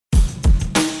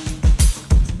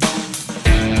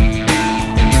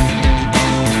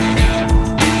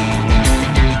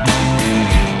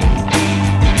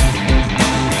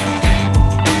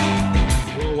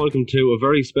welcome to a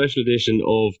very special edition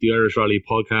of the Irish Rally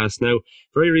podcast. Now,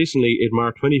 very recently, it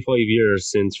marked 25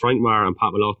 years since Frank Meagher and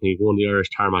Pat Moloughney won the Irish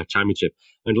Tarmac Championship.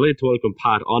 I'm delighted to welcome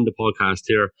Pat on the podcast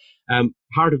here.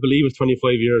 Hard to believe it's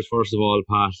 25 years, first of all,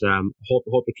 Pat. Hope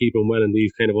you're keeping well in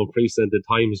these kind of unprecedented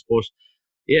times. But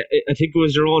yeah, I think it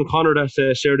was your own Conor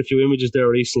that shared a few images there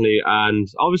recently, and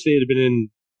obviously it had been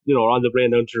on the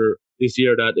brain down to this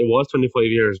year that it was 25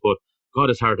 years, but God,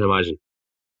 it's hard to imagine.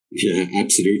 Yeah,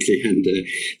 absolutely, and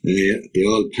they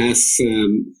all pass,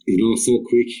 so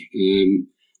quick. They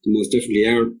most definitely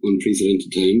are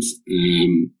unprecedented times.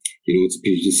 It's a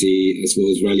pity to see, I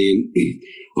suppose, rallying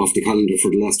off the calendar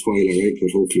for the last while, all right,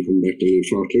 but hopefully come back down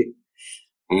shortly.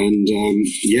 And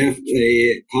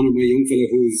Conor, my young fella,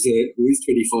 who is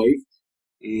 25,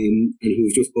 and who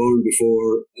was just born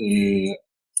before in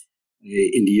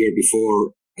the year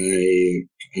before the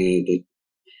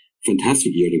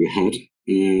fantastic year that we had.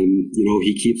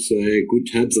 He keeps good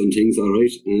tabs on things, all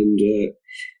right, and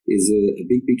is a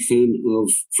big fan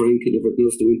of Frank and everything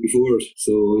else that went before it.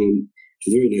 So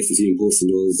it's very nice to see him posting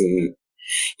those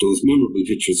memorable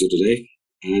pictures of the day,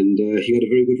 and he got a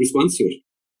very good response to it.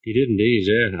 He did indeed,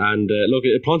 yeah. And look,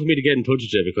 it prompted me to get in touch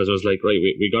with you because I was like, right,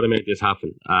 we got to make this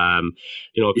happen.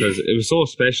 Because it was so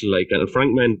special, and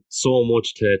Frank meant so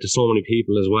much to so many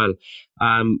people as well.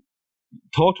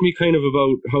 Talk to me kind of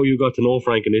about how you got to know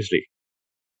Frank initially.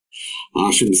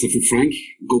 So for Frank,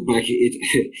 go back.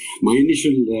 My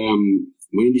initial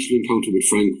encounter with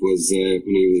Frank was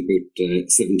when I was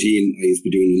about 17. I used to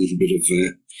be doing a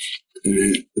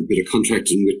bit of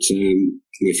contracting with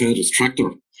my father's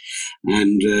tractor,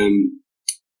 and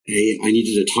I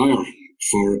needed a tire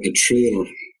for a trailer,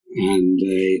 and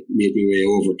I made my way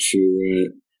over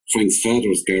to Frank's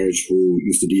father's garage, who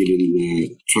used to deal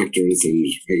in tractors and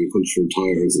agricultural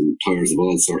tires and tires of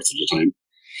all sorts at the time.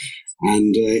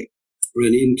 And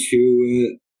ran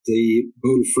into the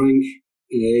bowl Frank,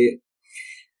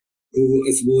 who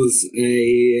I suppose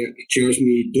charged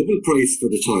me double price for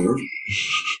the tire,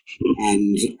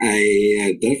 and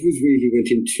that was really went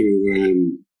into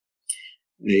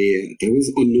that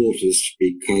was unnoticed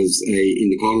because in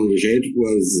the corner of the shed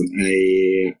was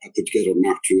a put together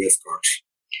Mark II Escort,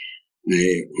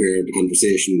 where the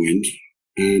conversation went,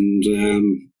 and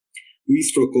we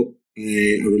struck up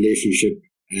a relationship.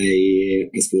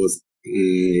 I suppose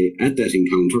at that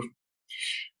encounter,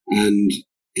 and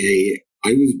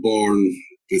I was born,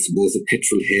 I suppose, a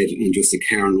petrol head and just a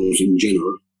car nut in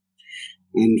general,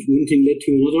 and one thing led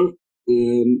to another.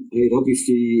 I'd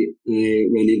obviously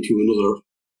ran into another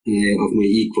of my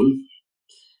equal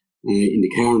in the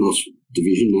car nut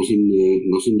division, not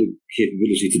in the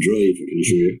capability to drive, I can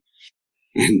assure you.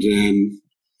 And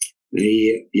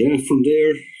from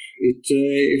there it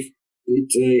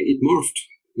morphed.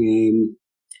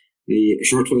 A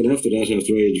short while after that,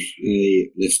 after I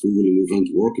left school and moved on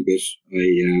to work a bit,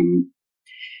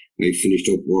 I finished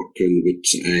up working with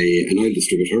an oil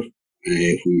distributor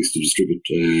who used to distribute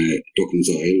Duckman's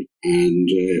oil, and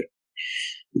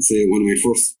I'd say one of my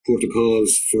first port of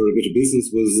calls for a bit of business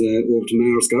was over to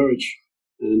Meagher's garage,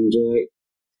 and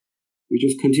we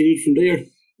just continued from there,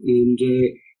 and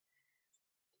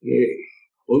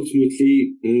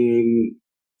ultimately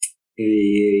I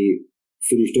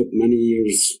finished up a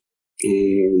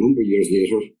number of years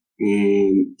later,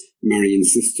 marrying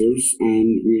sisters,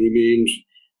 and we remained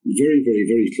very, very,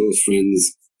 very close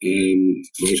friends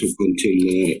right up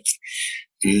until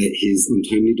his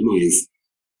untimely demise.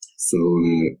 So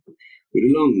with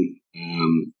a long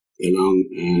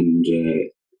and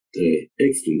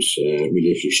excellent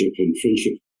relationship and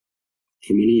friendship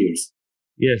for many years.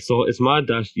 Yeah, so it's mad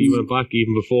that you went back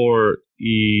even before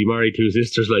you married two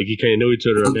sisters, you kind of knew each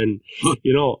other, and then,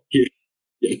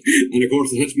 Yeah, and of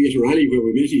course it had to be at a rally where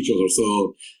we met each other,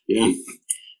 so, yeah,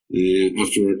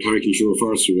 after a Carrick-and-Shore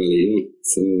Forestry rally, yeah,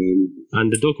 so...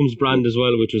 and the Duckham's brand as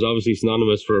well, which was obviously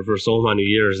synonymous for so many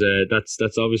years,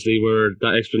 that's obviously where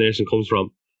that explanation comes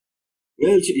from.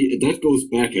 Well, that goes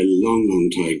back a long,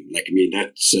 long time.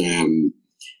 That's...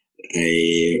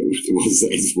 I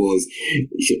suppose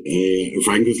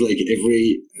Frank was like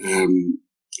every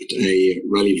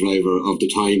rally driver of the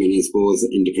time, and I suppose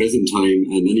in the present time,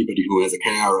 and anybody who has a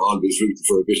car always rooting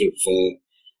for a bit of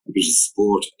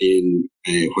sport in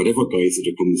whatever guise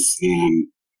it comes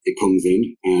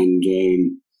in, and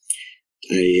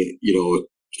it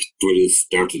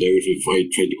started out if I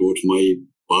tried to go to my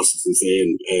bosses and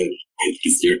saying,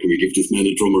 this year, can we give this man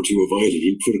a drum or two of oil? And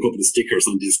he'd put a couple of stickers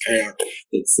on this car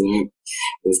that's going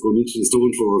into the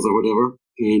stone throwers or whatever.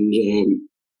 And,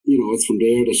 it's from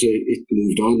there that it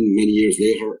moved on many years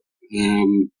later.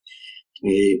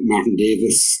 Martin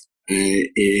Davis,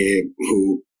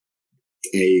 who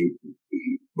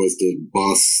was the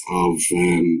boss of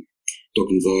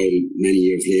Duckins Oil many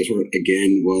years later.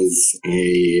 Again, was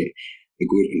a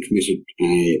good and committed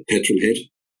petrol head,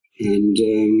 and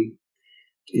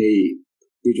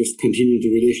we just continued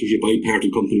the relationship. I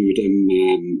parted company with them.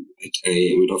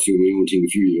 I went off doing my own thing a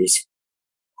few years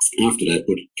after that,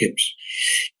 but kept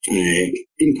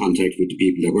in contact with the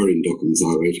people that were in Duckins,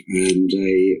 all right. And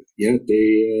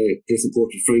they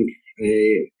supported Frank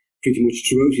pretty much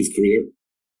throughout his career.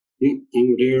 Yeah, and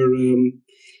were there and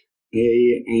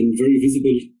very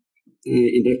visible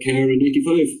in that car in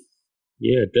 '95.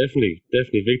 Yeah, definitely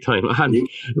big time. And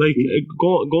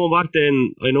going back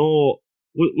then, I know.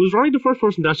 Was Ronnie the first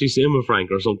person to actually see him with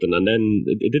Frank or something, and then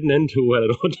it didn't end too well, I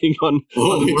don't think, on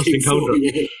the first encounter. So,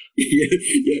 yeah.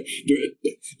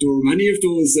 There were many of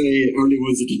those early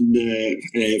ones that didn't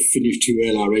finish too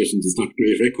well, all right, and there's not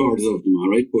great records of them, all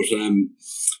right. But I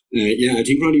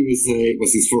think Ronnie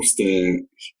was his first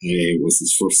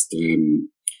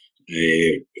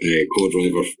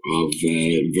co-driver of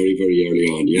very, very early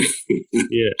on, yeah.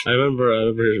 Yeah, I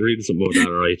remember reading something about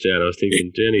that, right? Yeah, and I was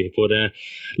thinking, Jenny, but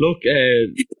look,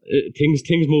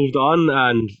 things moved on,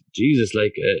 and Jesus,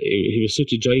 he was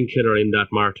such a giant killer in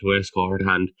that Mark II Escort,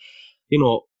 and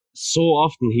so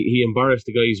often he embarrassed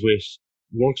the guys with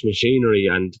works machinery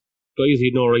and guys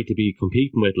he'd no right to be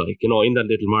competing with, in that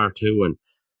little Mark II, and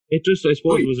it just, I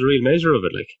suppose, it was a real measure of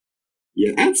it,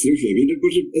 Yeah, absolutely. I mean,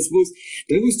 but I suppose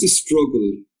that was the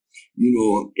struggle,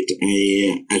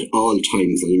 at all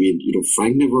times. I mean,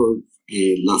 Frank never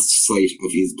lost sight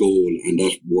of his goal, and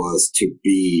that was to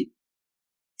be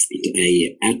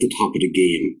at the top of the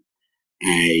game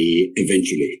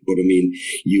eventually. But I mean,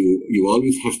 you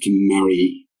always have to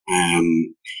marry,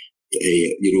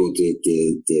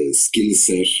 the skill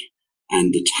set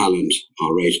and the talent,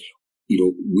 all right,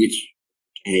 with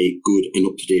a good and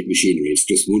up-to-date machinery. It's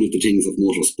just one of the things of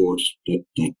motorsport that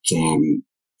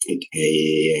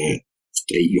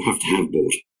you have to have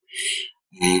both.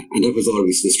 And that was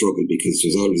always the struggle, because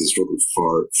there's always a struggle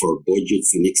for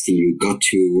budgets. The next thing you got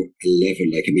to a level,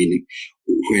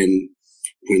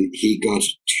 when he got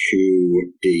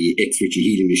to the X-Ritchie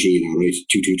Healy machine, all right,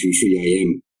 2223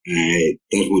 IM,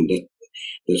 that one that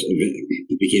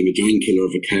became a giant killer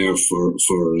of a car for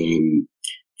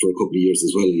a couple of years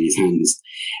as well in his hands.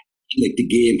 The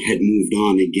game had moved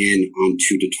on again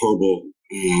onto the turbo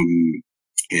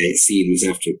scene was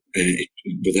after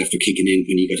kicking in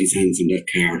when he got his hands on that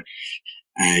car.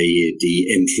 The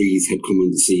M3s had come on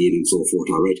the scene and so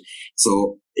forth, all right.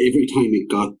 So every time it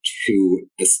got to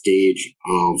a stage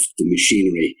of the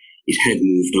machinery, it had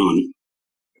moved on,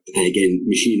 again,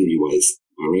 machinery-wise,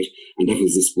 all right. And that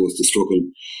was, I suppose, the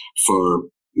struggle for,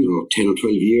 10 or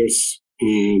 12 years,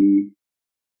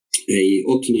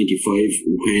 up to 95,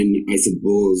 when I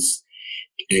suppose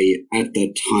at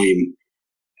that time,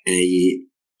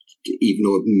 even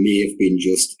though it may have been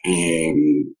just a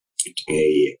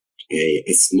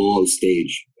small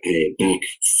stage back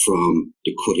from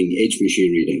the cutting edge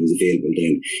machinery that was available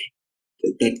then,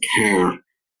 that car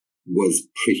was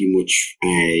pretty much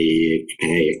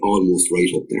almost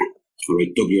right up there. All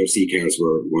right, WRC cars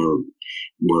were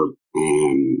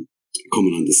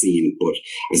coming on the scene, but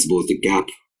I suppose the gap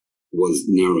was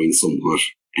narrowing somewhat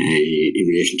in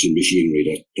relation to the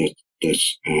machinery that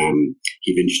he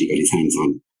eventually got his hands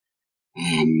on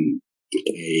in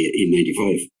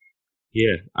 95.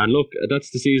 Yeah, and look, that's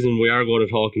the season we are going to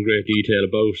talk in great detail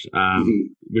about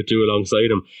with you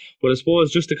alongside him. But I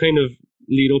suppose just to kind of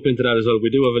lead up into that as well, we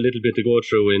do have a little bit to go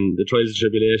through in the trials and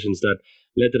tribulations that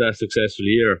led to that successful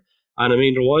year. And I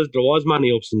mean, there was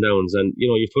many ups and downs, and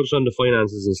you've touched on the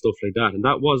finances and stuff like that, and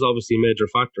that was obviously a major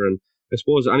factor. And I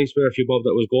suppose any spare few bob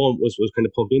that was going was kind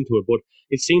of pumped into it, but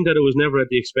it seemed that it was never at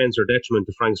the expense or detriment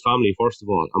to Frank's family, first of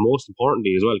all, and most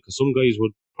importantly as well, because some guys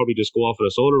would probably just go off on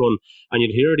a solo run, and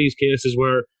you'd hear these cases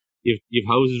where you've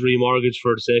houses remortgaged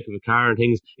for the sake of a car and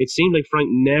things. It seemed like Frank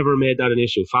never made that an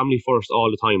issue. Family first all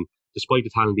the time, despite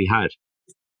the talent he had.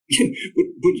 Yeah,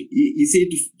 but you see,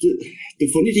 the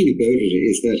funny thing about it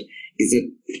is that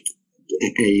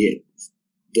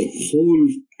the whole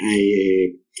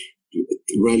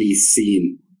rally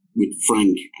scene with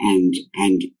Frank and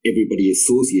everybody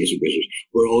associated with it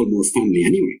were almost family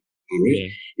anyway. All right, yeah.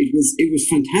 It was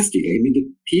fantastic. I mean, the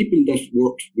people that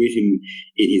worked with him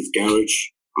in his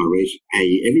garage, all right,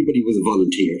 everybody was a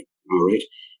volunteer. All right,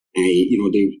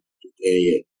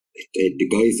 the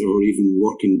guys that were even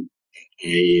working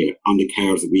on the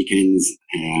cars at weekends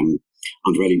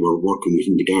on the rally were working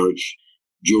within the garage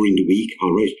during the week.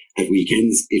 All right, at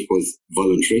weekends it was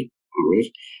voluntary. All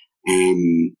right.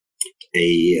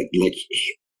 Like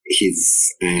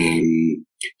his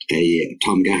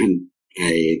Tom Gahan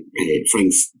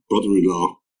Frank's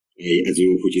brother-in-law, as you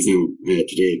know, which is now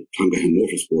today Tarmac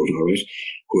Motorsport, all right,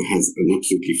 who has an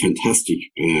absolutely fantastic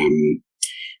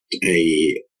a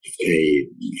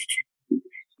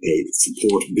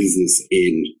support business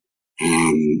in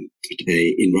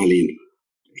rallying.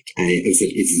 As I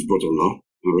said, it's his brother-in-law,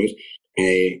 all right.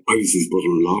 I was his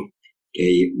brother-in-law.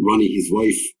 Ronnie, his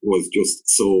wife, was just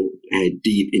so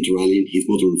deep into rallying. His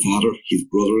mother and father, his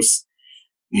brothers,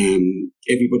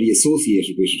 everybody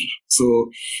associated with it.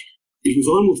 So it was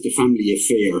almost a family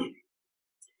affair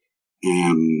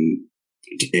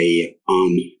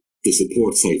on the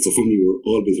support side. So family were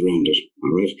always around it,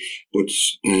 all right. But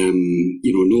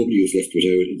nobody was left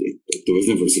without it. There was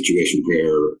never a situation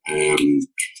where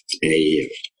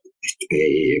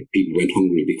people went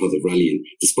hungry because of rallying,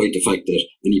 despite the fact that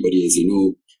anybody, as you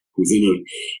know, who's in it,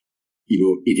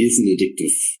 it is an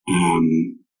addictive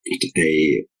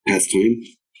pastime.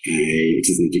 It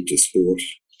is an addictive sport.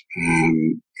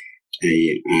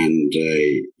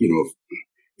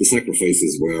 The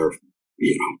sacrifices were,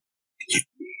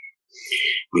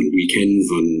 on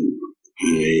weekends,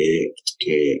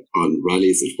 on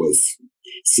rallies, it was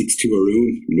 6-2 a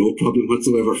room, no problem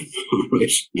whatsoever. All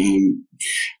right. And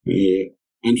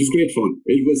it was great fun.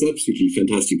 It was absolutely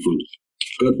fantastic fun.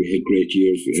 God, we had great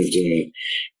years. We had,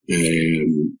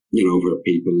 where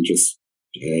people just,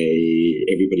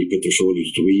 everybody put their shoulder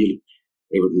to the wheel.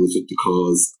 Everyone was with the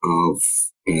cause of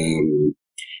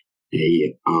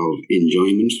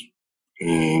enjoyment,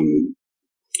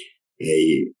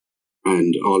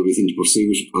 and always in the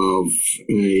pursuit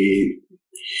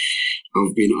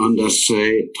of being on that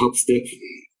top step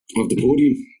of the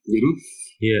podium,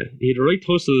 Yeah, he had a right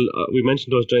tussle. We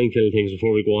mentioned those giant killing things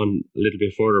before we go on a little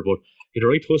bit further, but he had a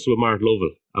right tussle with Mark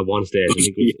Lovell at one stage. I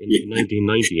think it was in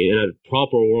 1990 in a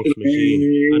proper works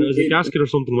machine, and it was a gasket or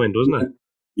something went, wasn't it?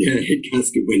 Yeah, a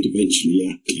gasket went eventually.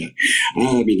 Yeah.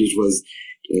 I mean, it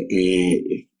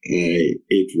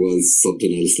was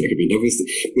something else. Like, I mean, that was,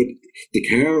 but the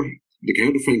car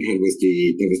that Frank had was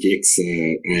the ex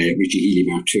Richie Healy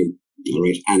Mark II. All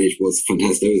right, and it was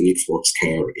fantastic. That was an X-Works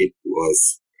car. It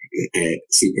was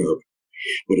superb.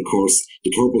 But of course,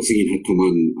 the turbo scene had come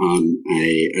on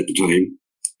at the time.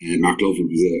 Mark Lovell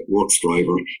was a works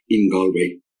driver in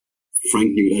Galway.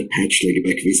 Frank knew that patch like the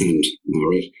back of his hand. All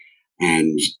right,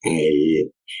 and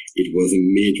it was a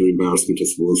major embarrassment, I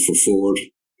suppose, for Ford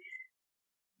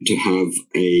to have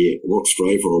a works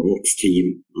driver or works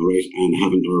team, all right, and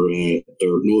having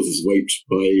their noses wiped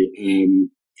by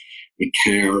a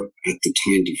car at the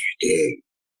time.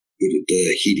 The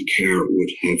Healy car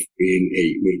would have been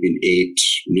 8-9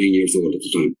 years old at the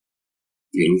time,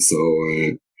 So,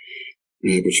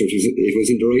 but sure, it was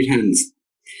in the right hands.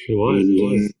 It was.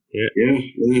 Yeah.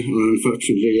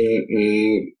 Unfortunately,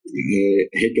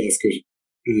 head gasket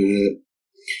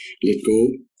let go,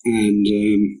 and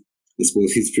I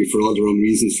suppose history, for all the wrong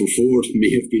reasons for Ford,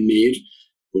 may have been made.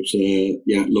 But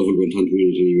Lovell went on to win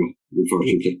it anyway,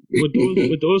 unfortunately.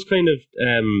 With those kind of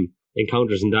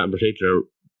encounters in that in particular,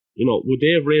 would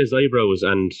they have raised eyebrows,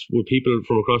 and would people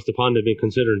from across the pond have been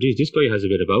considering, geez, this guy has a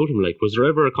bit about him? Like, was there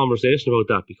ever a conversation about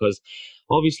that? Because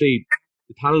obviously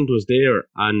the talent was there,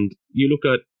 and you look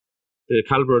at the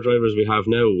caliber of drivers we have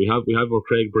now. We have our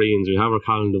Craig Breens, we have our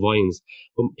Colin Devines.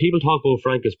 But people talk about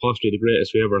Frank as possibly the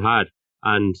greatest we ever had,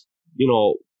 and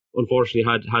unfortunately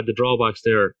had the drawbacks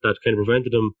there that kind of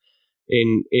prevented him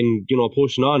in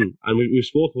pushing on. And we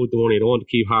spoke about the money. I don't want to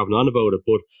keep harping on about it,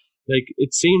 but like,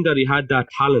 it seemed that he had that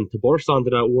talent to burst onto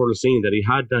that world scene, that he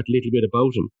had that little bit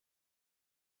about him.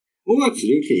 Oh,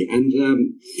 absolutely. And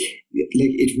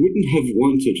it wouldn't have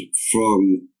wanted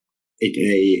from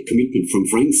a commitment from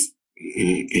Frank's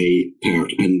a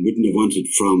part, and wouldn't have wanted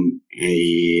from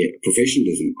a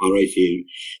professionalism. All right, he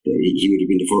would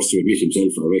have been the first to admit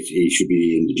himself, all right, he should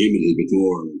be in the gym a little bit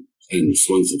more, and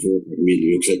so on and so forth. I mean, it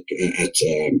looks like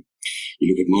you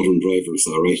look at modern drivers,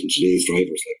 all right, and today's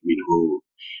drivers, like, I mean, who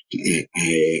their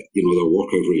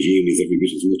workout regime is every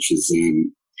bit as much as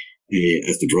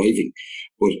the driving.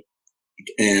 But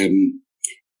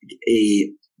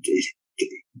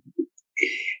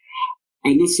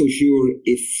I'm not so sure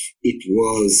if it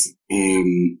was,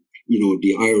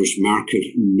 the Irish market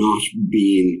not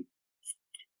being,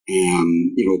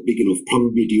 big enough.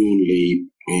 Probably the only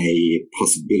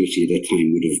possibility at that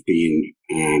time would have been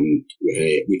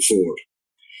with Ford.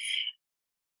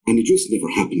 And it just never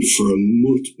happened for a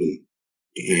multiple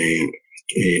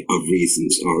of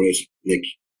reasons, all right? Like,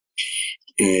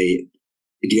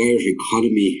 the Irish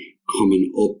economy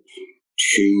coming up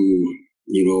to,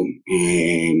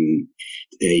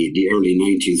 the early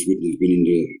 90s wouldn't have been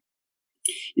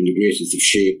in the greatest of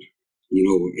shape.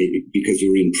 because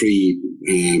you're in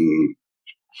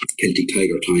Celtic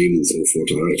Tiger time and so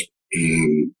forth, all right.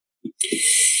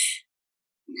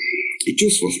 It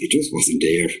just wasn't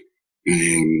there.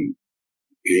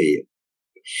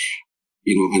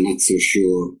 I'm not so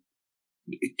sure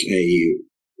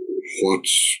what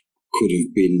could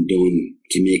have been done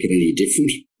to make it any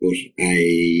different, but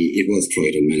it was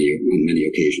tried on many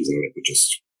occasions, all right, but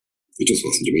it just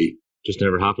wasn't to be. Just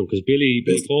never happened, because Billy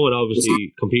Coleman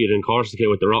obviously competed in Corsica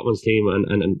with the Rotmans team and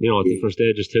at different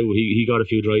stages too. He got a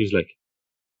few drives, like.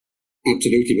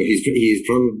 Absolutely, but he's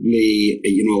probably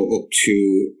up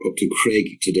to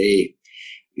Craig today.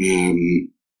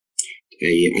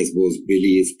 I suppose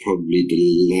Billy is probably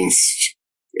the last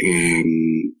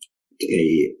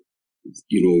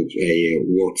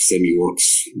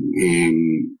semi-works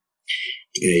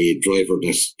a driver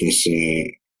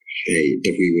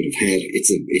that we would have had.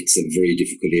 It's a very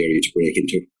difficult area to break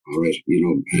into. All right,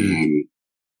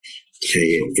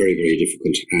 very, very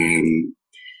difficult.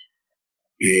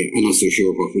 I'm not so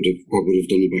sure what would have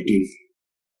done it back then.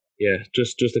 Yeah,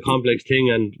 just a complex thing,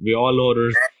 and we all know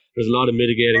there's a lot of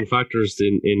mitigating factors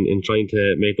in trying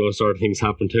to make those sort of things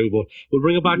happen too. But we'll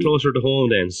bring it back closer to home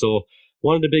then. So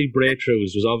one of the big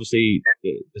breakthroughs was obviously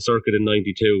the circuit in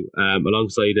 '92,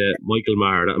 alongside Michael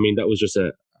Maher. I mean, that was just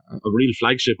a real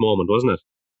flagship moment, wasn't it?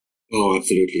 Oh,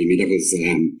 absolutely. I mean, that was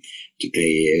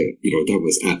that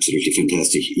was absolutely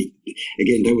fantastic.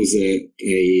 Again, that was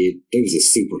a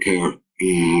super car.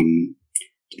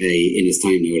 In his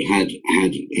time, now it had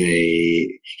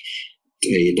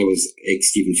that was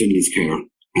Stephen Finley's car,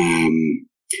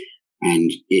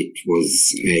 and it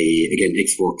was again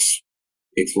X-Works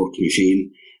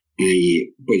machine.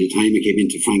 By the time it came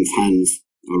into Frank's hands,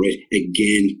 all right,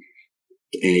 again,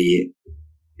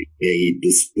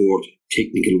 the sport,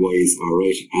 technical wise, all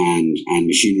right, and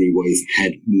machinery wise,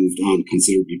 had moved on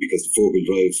considerably, because the 4-wheel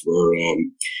drives were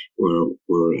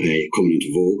coming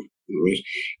into vogue, all right.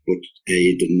 But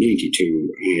the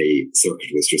 '92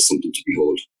 circuit was just something to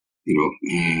behold.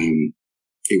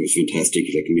 It was fantastic.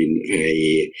 Like, I mean,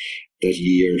 that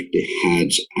year they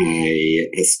had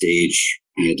a stage,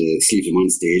 the Sleeve Them On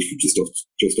stage, which is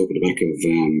just up at the back of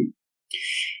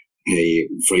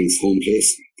Frank's home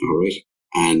place, all right.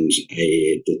 And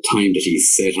the time that he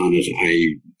set on it,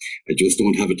 I just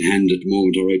don't have it to hand at the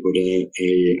moment, all right. But I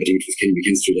think it was Kenny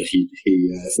McKinstry that he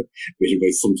waited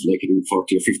by something like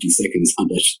 40 or 50 seconds on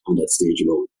that stage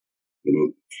alone.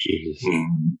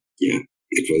 Yeah,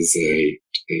 it was a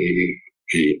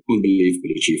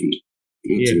unbelievable achievement.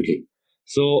 Absolutely. Yeah.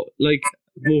 So, like,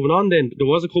 moving on, then there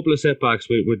was a couple of setbacks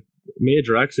with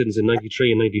major accidents in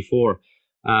 '93 and '94.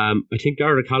 I think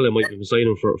Garrett O'Callaghan might have been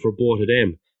signing for both of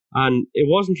them. And it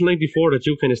wasn't until '94 that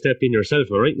you kind of stepped in yourself.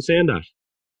 Am I right in saying that?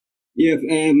 Yeah,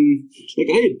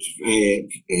 like I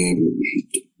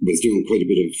was doing quite a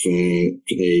bit of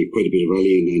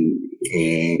rallying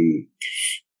and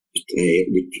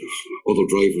with other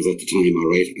drivers at the time. All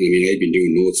right, I mean, I'd been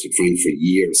doing notes with Frank for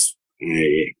years,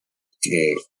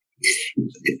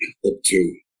 up to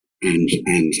and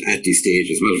at this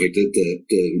stage. As a matter of fact,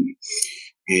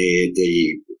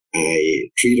 the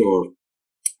 3-door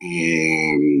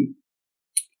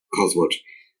Cosworth.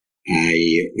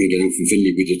 We got out from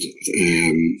Finley. We did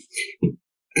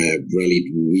rallied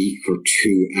a week or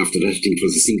two after that. I think it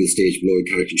was a single stage below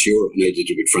Carrick-on-Suir, and I did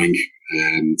it with Frank.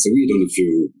 So we had done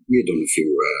a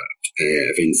few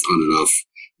events on and off.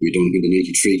 We done when the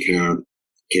 '93 car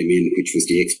came in, which was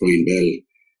the ex-Brian Bell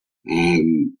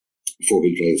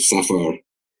 4-wheel drive Sapphire.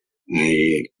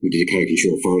 We did a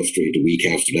Carrick-on-Suir forestry the week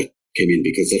after that came in,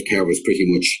 because that car was pretty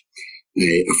much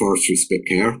a forestry spec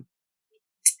car,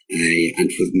 and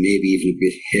it was maybe even a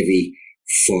bit heavy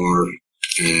for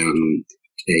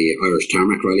a Irish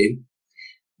Tarmac rallying,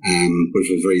 but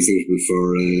it was very suitable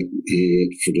for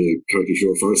the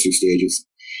Carrick-on-Suir forestry stages.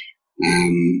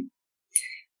 And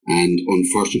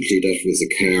unfortunately, that was a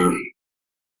car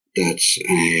that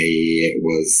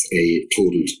was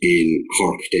totaled in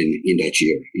Cork then in that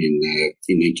year, in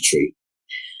 '93.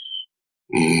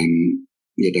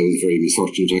 Yeah, that was a very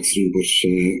misfortunate accident, but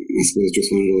I suppose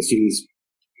just one of those things.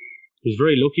 He was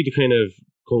very lucky to kind of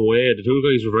come away. The two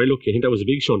guys were very lucky. I think that was a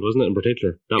big shunt, wasn't it, in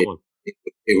particular, that one?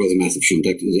 It was a massive shunt.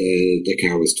 The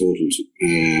car was totaled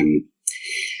in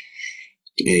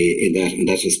that, and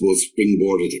that, I suppose,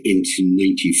 springboarded into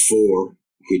 '94,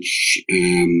 which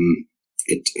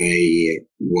it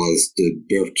was the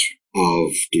birth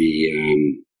of the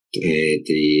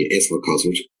S-Work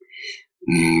Cosworth.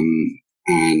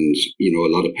 And,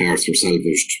 a lot of parts were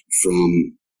salvaged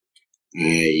from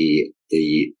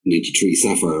the '93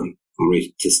 Sapphire, all right,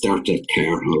 to start that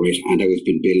car, all right, and that was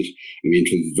being built. I mean,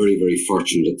 it was very, very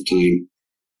fortunate at the time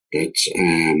that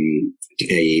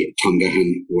Tom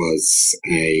Gahan was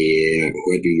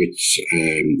who had been with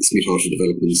Smith Auto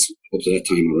Developments up to that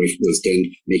time, all right, was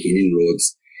then making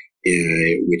inroads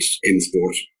with M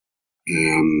Sport,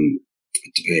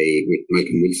 with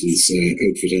Malcolm Wilson's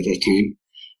outfit at that time,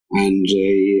 and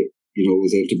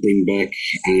was able to bring back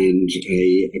and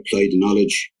apply the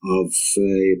knowledge of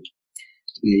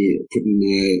putting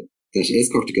that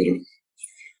Escort together,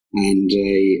 and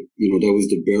that was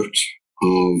the birth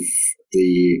of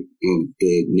the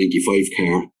 95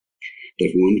 car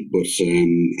that won. But as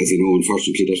you know,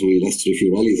 unfortunately, that only lasted a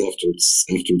few rallies afterwards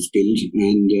built,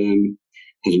 and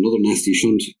had another nasty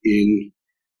shunt in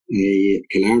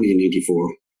Killarney in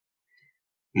 '94.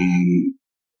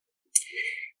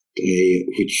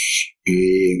 Which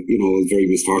was very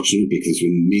misfortunate because it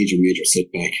was a major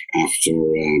setback after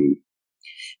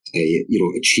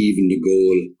achieving the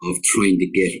goal of trying to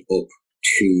get up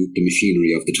to the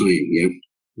machinery of the time. Yeah.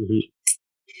 Mm-hmm.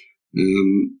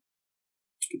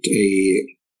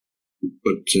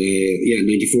 But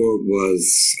 94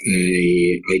 was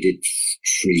I did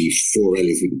 4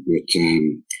 rallies with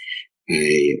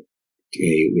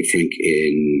Frank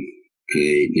in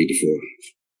 94.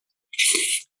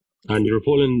 And you were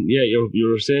pulling, you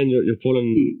were saying you're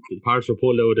pulling, the parts were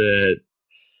pulled out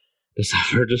the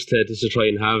Saffer just to try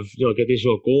and have, get this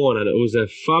show going, and it was a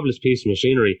fabulous piece of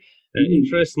machinery.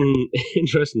 Interesting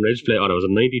reg plate. Oh, that was a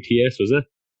 90 TS, was it?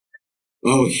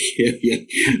 Oh, yeah.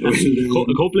 Well,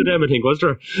 a couple of them, I think, was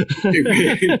there?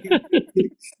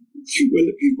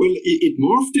 Well, it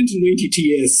morphed into 90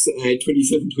 TS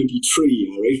 2723,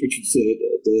 all right, which was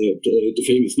the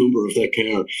famous number of that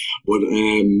car. But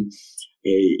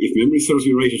if memory serves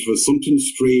me right, it was something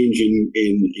strange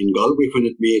in Galway when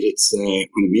it made its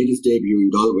debut in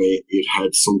Galway. It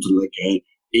had something like a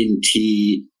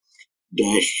NT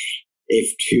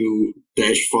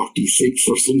F2-46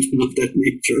 or something of that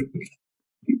nature.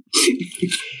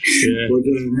 Yeah, but,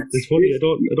 it's funny. I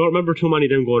don't remember too many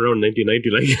of them going around 1990.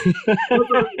 Like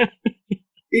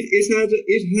it had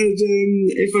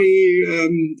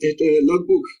FIA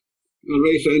logbook, all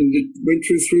right, and it went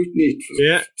through scrutiny.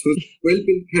 Yeah, it was a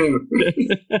well-built car.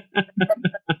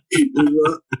 And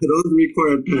had all the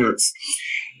required parts.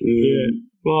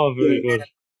 Very good.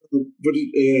 But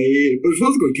it was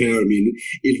a good car. I mean,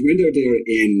 it went out there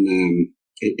in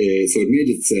so it made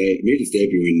its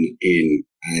debut in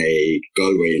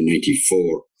Galway in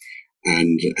 '94,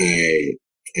 and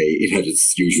it had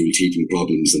its usual teething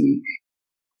problems and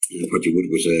what you would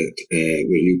with a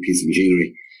new piece of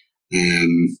machinery.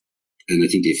 And I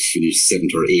think they finished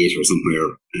 7th or 8th or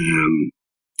somewhere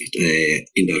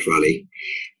in that rally,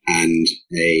 and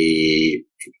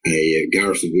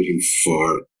Gareth was with him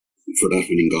for that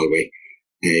one in Galway.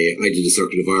 I did the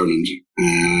Circuit of Ireland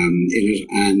in it,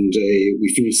 and we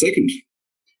finished second.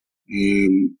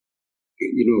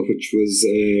 Which was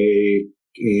a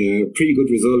pretty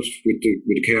good result with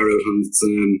the car out on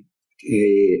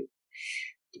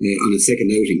its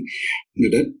second outing. Now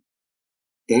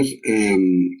that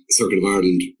Circuit of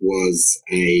Ireland was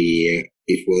the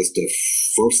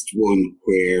first one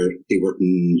where they weren't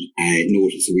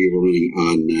noticed. So we were running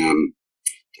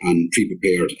on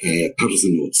pre-prepared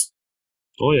Patterson notes.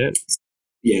 Oh yeah.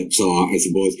 Yeah, so I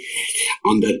suppose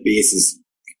on that basis,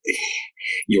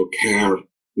 your car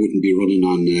wouldn't be running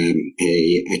on a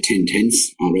 10/10,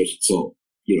 all right. So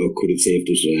could have saved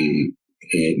it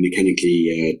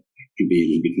mechanically. Be a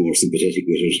little bit more sympathetic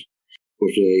with it,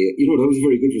 but that was a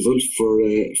very good result for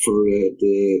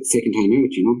the second time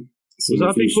out. So was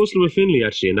that a big tussle with Finlay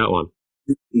actually in that one?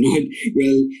 No,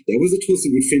 well, there was a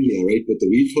tussle with Finlay, all right, but the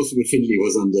real tussle with Finlay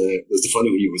was the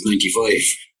following year, was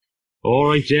 95. All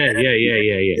right, yeah.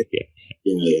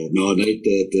 No,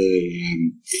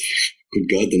 good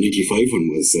God, the 95 one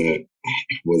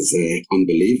was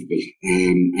unbelievable.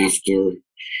 After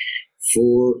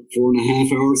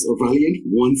 4.5 hours of rallying,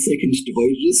 1 second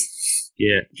divided us.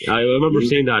 Yeah, I remember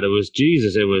seeing that. It was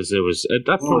Jesus. It was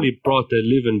that probably brought the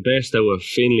living best out of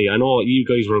Finlay. I know you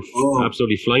guys were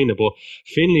absolutely flying it, but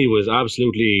Finlay was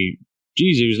absolutely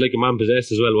Jesus. He was like a man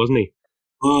possessed as well, wasn't he?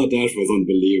 Oh, that was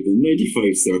unbelievable.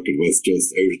 95 circuit was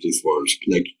just out of this world.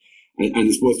 Like, and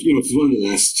I suppose it was one of the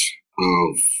last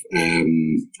of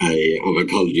I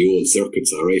call it the old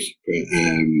circuits, all right.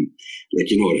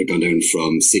 It had gone down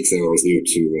from 6 hours now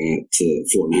to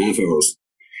 4.5 hours.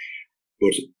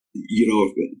 But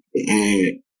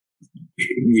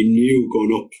we knew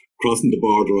going up, crossing the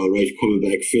border, all right, coming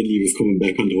back. Finlay was coming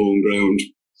back onto home ground.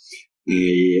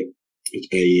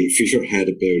 Fisher had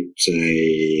about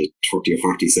 30 or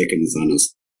 40 seconds on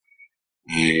us.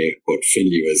 But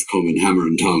Finley was coming hammer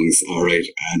and tongs, all right,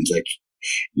 and like,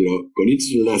 going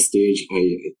into the last stage,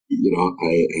 I'll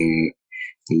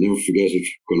never forget it.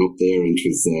 Going up there, and it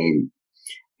was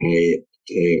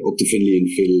up to Finley and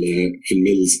Phil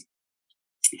Mills,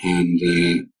 and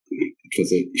it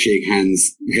was a shake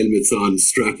hands, helmets on,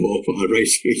 strap up, all right,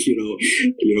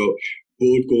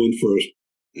 both going for it.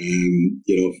 And,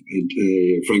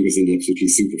 Frank was in absolutely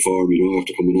super form,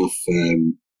 after coming off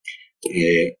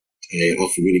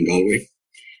winning Galway.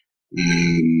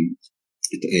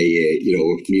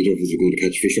 Neither of us were going to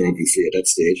catch Fisher, obviously, at that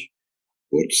stage,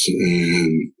 but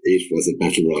it was a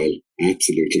battle royal,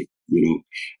 absolutely,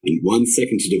 and 1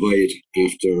 second to divide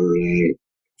after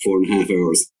 4.5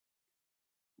 hours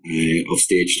of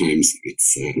stage times.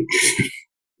 It's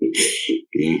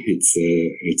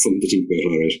it's something to think about,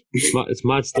 all right. It's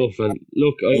mad stuff. And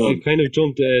look, I kind of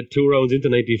jumped 2 rounds into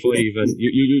 95, and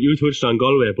you touched on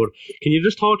Galway, but can you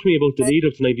just talk to me about the lead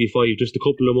up to 95, just a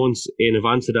couple of months in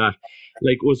advance of that?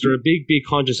 Like, was there a big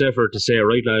conscious effort to say,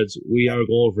 right, lads, we are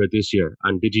going for it this year?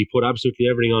 And did you put absolutely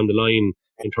everything on the line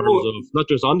in terms of not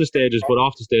just on the stages, but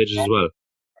off the stages as well?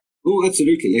 Oh,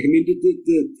 absolutely. Like, I mean, the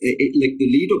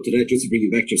lead up to that, just to bring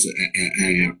you back just a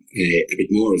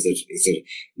bit more, is that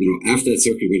after that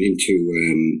circuit we went into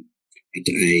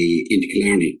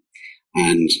Killarney,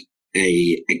 and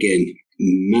again,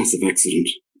 massive accident.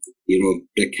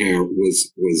 That car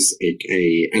was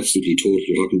a absolutely total.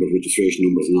 You're talking about registration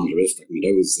numbers and all the rest. I mean,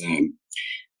 that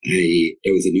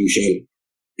was a new shell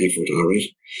effort, all right,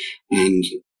 and.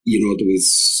 There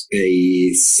was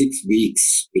 6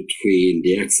 weeks between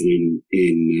the accident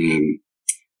in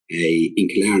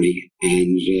Killarney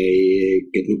and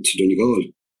getting up to Donegal,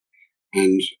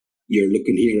 and you're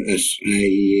looking here at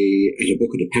a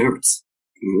bucket of parts,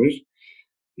 all right.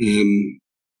 And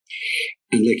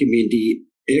like, I mean, the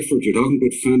effort, you're talking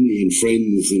about family and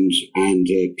friends and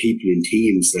people in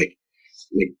teams, like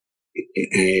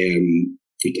a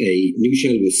new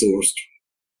shell was sourced.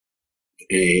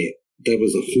 There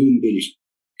was a home-built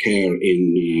car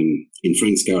in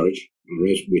Frank's garage, all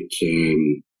right, with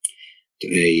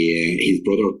his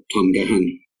brother Tom Gahan.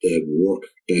 The work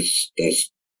that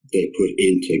they put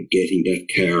into getting that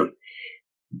car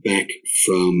back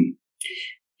from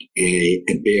a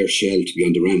bare shell to be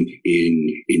on the ramp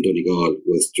in Donegal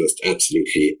was just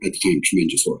absolutely, at the time,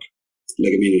 tremendous work.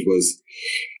 Like, I mean, it was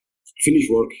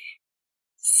finished work,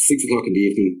 6 o'clock in the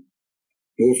evening,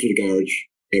 over to the garage.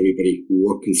 Everybody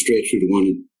working straight through the 1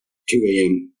 and 2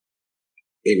 a.m.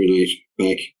 every night,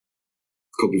 back,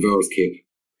 a couple of hours keep,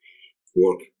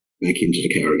 work, back into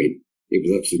the car again. It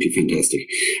was absolutely fantastic.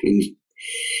 And,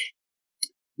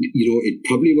 it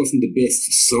probably wasn't the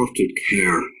best sorted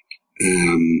car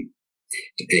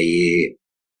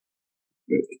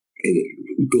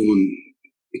going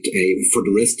for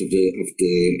the rest of the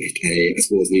I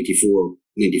suppose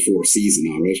 94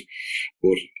 season, all right,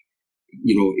 but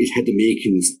it had the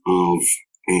makings of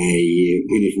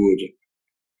when it would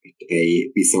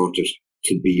be sorted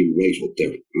to be right up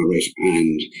there, all right.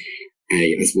 And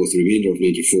I suppose the remainder of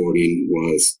 94 then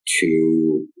was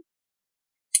to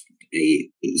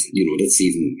that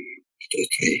season.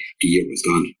 The year was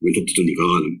gone. Went up to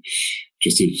Donegal, and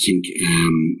just to think,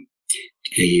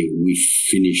 we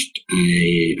finished.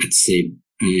 I'd say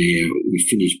we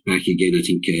finished back again. I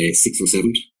think 6th or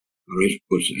 7th. All right,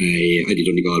 but I did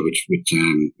Donegal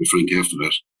with Frank after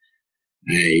that,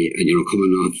 and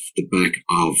coming off the back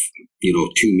of 2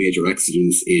 major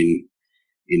accidents in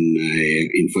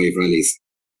 5 rallies,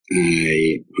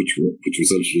 which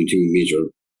resulted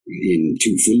in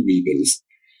 2 full rebuilds.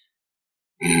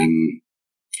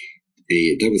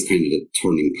 That was kind of the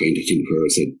turning point, I think, where I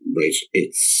said, right,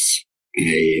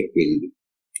 we'll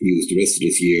use the rest of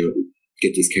this year,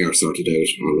 get this car sorted out,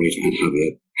 all right, and have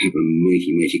a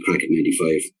mighty crack at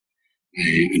 95,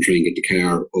 and try and get the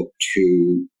car up to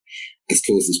as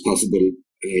close as possible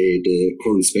the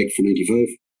current spec for 95.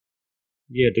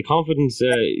 Yeah, the confidence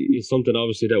is something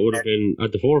obviously that would have been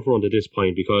at the forefront at this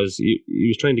point, because he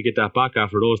was trying to get that back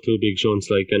after those 2 big shunts,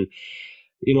 like, and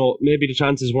maybe the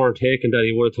chances weren't taken that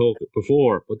he would have took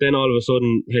before, but then all of a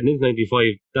sudden heading into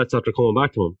 95, that's after coming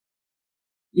back to him.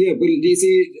 Yeah, well, you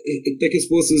see, like, I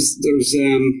suppose there's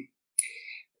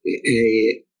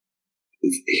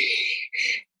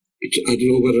I don't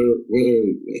know whether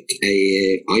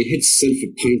I had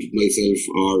self-appointed myself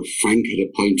or Frank had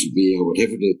appointed me or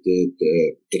whatever the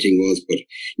thing was, but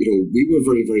we were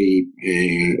very, very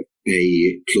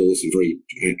close and very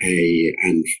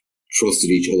and trusted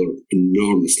each other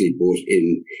enormously, both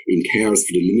in cars,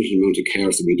 for the limited amount of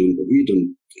cars that we'd done. But we'd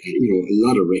done a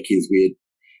lot of recce's. We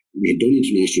had done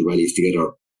international rallies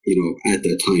together at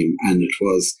that time. And it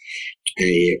was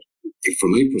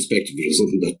from my perspective, it was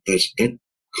something that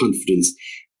confidence,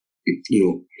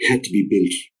 had to be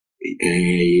built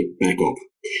back up.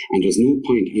 And there's no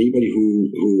point anybody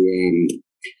who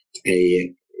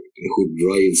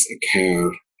drives a car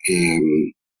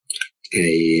in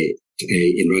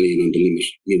rallying on the limit,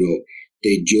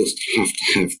 they just have to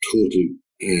have total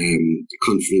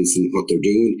confidence in what they're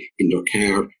doing in their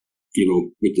car,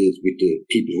 with the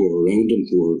people who are around them,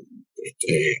 who are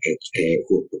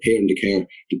preparing the car,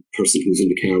 the person who's in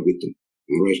the car with them.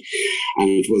 All right, and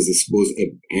it was, I suppose,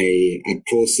 a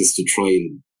process to try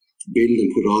and build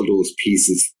and put all those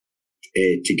pieces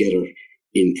together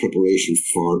in preparation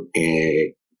for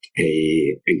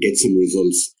and get some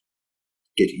results,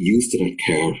 get used to that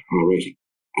car, all right,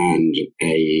 and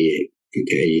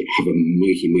have a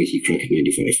mighty crack at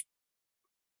 95.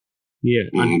 Yeah,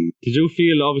 and did you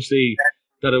feel, obviously,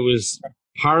 that it was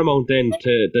paramount then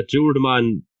that you were the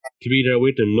man to be there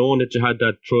with him, knowing that you had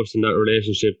that trust and that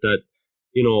relationship, that,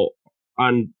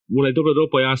 and when I doubled it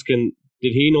up by asking,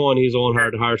 did he know in his own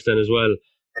heart of hearts then as well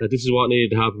that this is what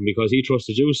needed to happen, because he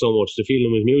trusted you so much, the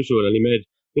feeling was mutual, and he made,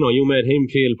 you made him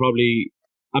feel probably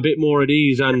a bit more at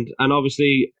ease and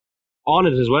obviously on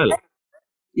it as well.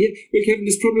 Yeah, well, Kevin,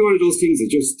 it's probably one of those things that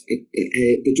just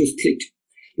clicked.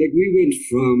 Like we went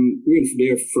from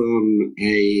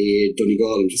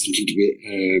Donegal, and just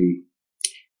thinking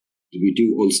did we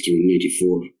do Ulster in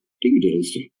 '94? I think we did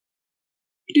Ulster.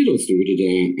 We did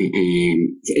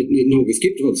no, we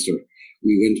skipped Ulster.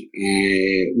 We went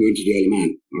to the Isle of Man,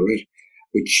 all right,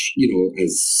 which,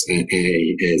 as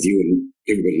you and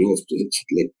everybody knows,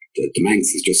 like the Manx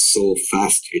is just so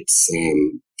fast. It's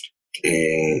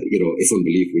it's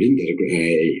unbelievable. We didn't get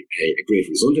a great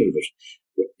result out of it,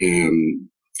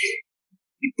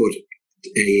 but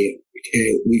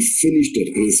we finished it,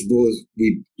 and I suppose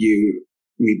we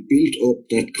built up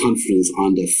that confidence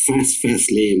on the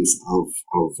fast lanes of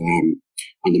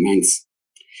on the Manx.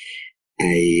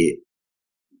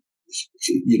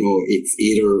 It's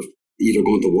either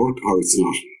going to work or it's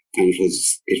not, and it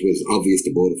was obvious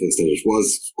to both of us that it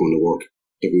was going to work,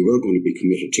 that we were going to be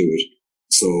committed to it.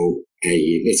 So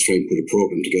let's try and put a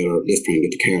program together. Let's try and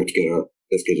get the car together.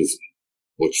 Let's get as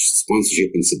much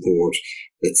sponsorship and support.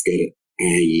 Let's get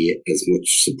as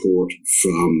much support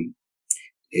from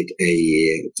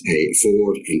a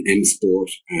Ford and M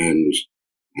Sport and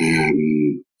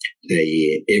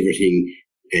everything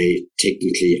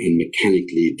technically and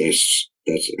mechanically that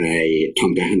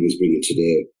Tom Gahan was bringing to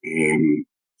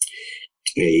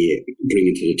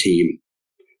the team.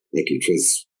 Like it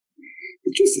just,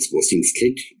 I suppose, things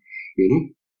clicked,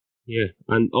 Yeah,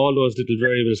 and all those little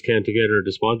variables came together: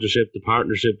 the sponsorship, the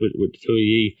partnership with the two of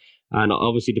you, and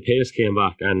obviously the pace came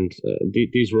back, and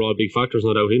these were all big factors,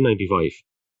 no doubt, in '95.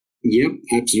 Yeah,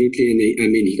 absolutely.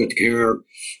 And he got the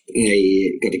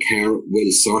car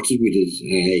well sorted. We did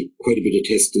quite a bit of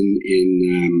testing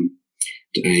in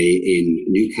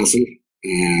Newcastle.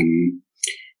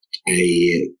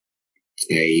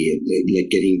 Like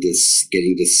getting this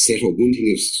set up. One thing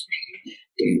is,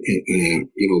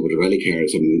 with the rally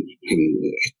cars, having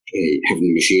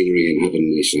the machinery and having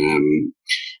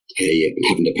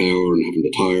the power and having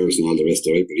the tires and all the rest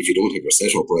of it. But if you don't have your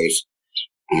setup right,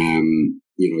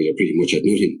 you're pretty much at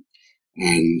nothing.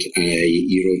 And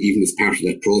even as part of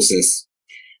that process,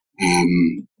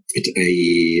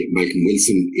 Malcolm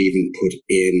Wilson even put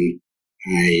in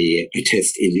a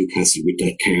test in Newcastle with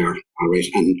that car, all right.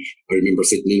 And I remember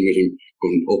sitting in with him,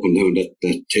 going up and down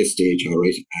that test stage, all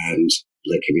right. And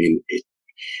it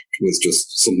was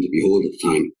just something to behold at the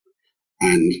time.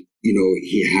 And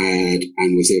he had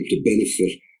and was able to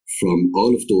benefit from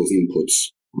all of those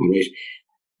inputs, all right.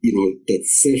 That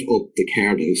set up the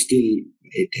car that was still,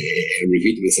 I'm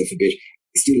repeating myself a bit,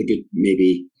 still a bit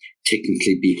maybe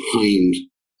technically behind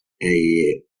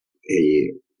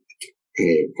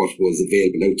what was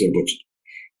available out there, but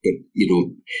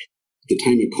the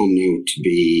time had come now to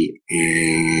be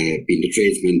being the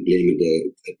tradesman, blaming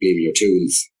your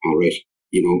tools, all right,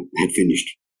 had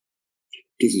finished.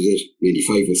 This was it.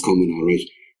 95 was coming, all right.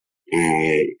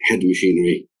 Had the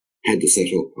machinery, had the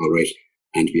setup, all right,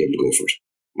 and to be able to go for it.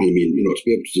 And to be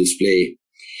able to display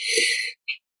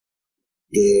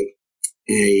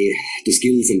the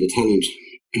skills and the talent,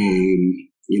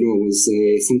 was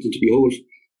something to behold.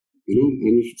 And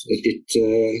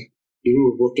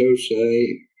it worked out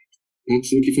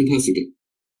absolutely fantastically.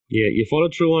 Yeah, you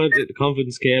followed through on it. The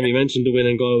confidence came. You mentioned the win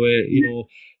in Galway.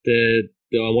 The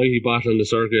almighty battle in the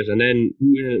circuit, and then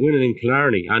winning in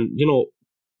Killarney. And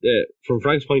from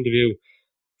Frank's point of view,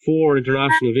 4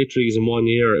 international victories in 1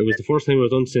 year. It was the first time it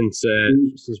was done since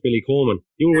Billy Coleman.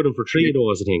 You were with him for 3 of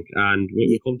those, I think, and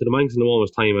we'll come to the Manx in a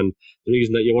moment's time, and the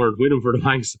reason that you weren't with him for the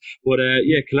Manx. But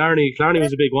Killarney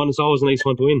was a big one. It's always a nice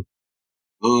one to win.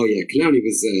 Oh yeah, Killarney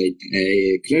was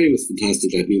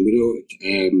fantastic. I mean, we know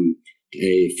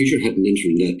Fisher hadn't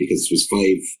entered in that because it was 5.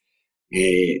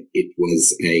 It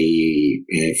was a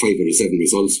 5 out of 7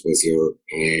 results was your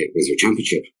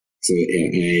championship. So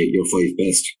your 5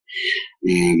 best.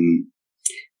 But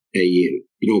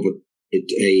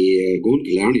going to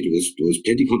Killarney, there was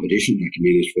plenty of competition. Like, I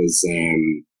mean, it was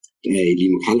Lee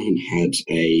McCallaghan had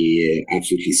a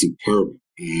absolutely superb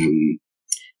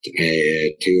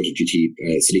Toyota GT,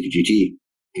 Celica GT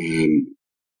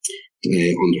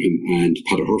under him, and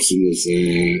Pater Hurston was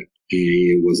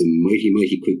a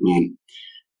mighty quick man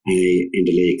in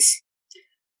the lakes,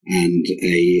 and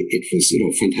it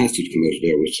was fantastic to come out of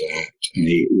there with a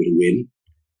win.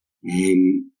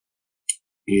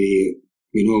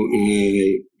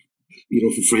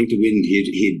 For Frank to win,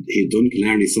 he'd done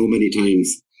Killarney so many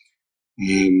times,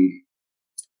 and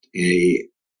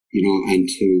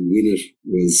to win it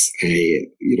was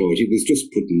he was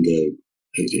just putting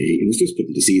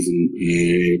the season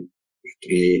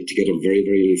together very,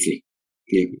 very nicely.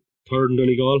 Yeah. Third in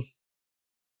Donegal.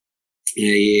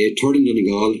 Third in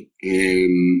Donegal.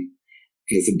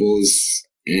 I suppose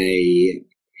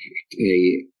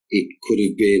it could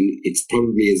have been. It's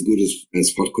probably as good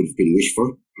as what could have been wished for.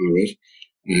 All right.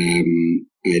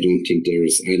 I don't think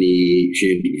there's any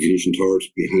shame to be finishing third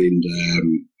behind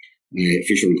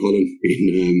Fisher and Cullen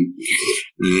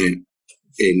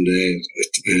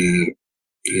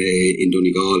in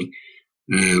Donegal.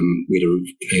 With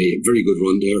a very good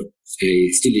run there,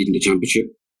 still leading the championship.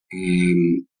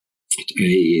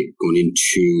 Going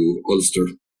into Ulster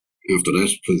after that,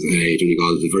 because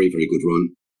Donegal is a very, very good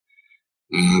run.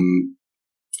 And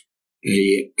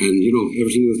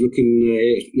everything was looking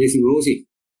nice and rosy.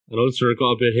 And Ulster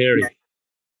got a bit hairy.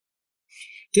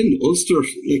 Then Ulster,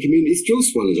 it's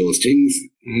just one of those things.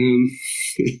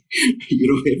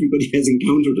 Everybody has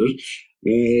encountered it.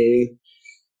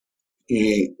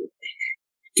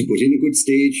 To put in a good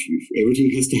stage,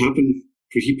 everything has to happen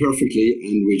pretty perfectly,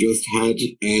 and we just had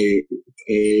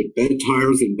bad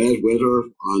tires in bad weather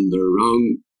on the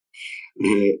wrong,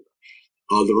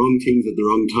 all the wrong things at the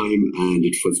wrong time, and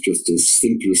it was just a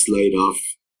simple slide off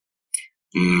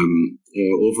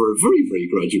over a very, very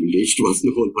gradual ditch. There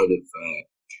wasn't a whole pile of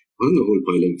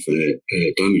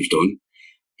damage done,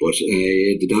 but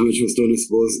the damage was done, I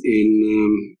suppose,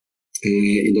 in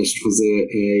that it was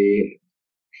a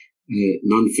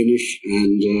non-finish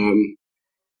and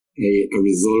a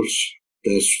result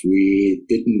that we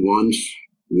didn't want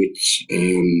with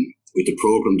the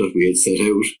program that we had set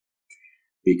out,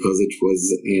 because it was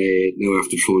now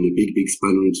after throwing a big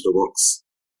spanner into the works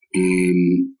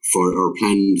for our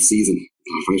planned season,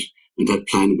 right? And that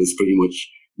plan was pretty much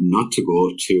not to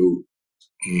go to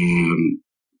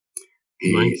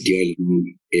the island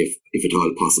if at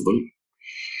all possible.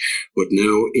 But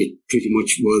now it pretty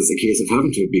much was a case of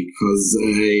having to, because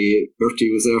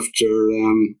Bertie was after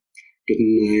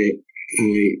getting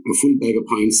a full bag of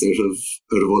pints out of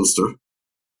Ulster.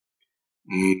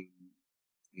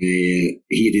 He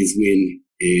had his win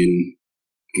in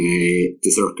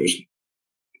the circuit,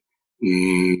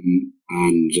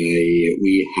 and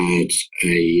we had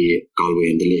a Galway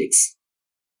in the Lakes.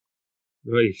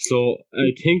 Right, so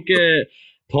I think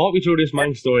talk me through this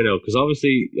Manx story now, because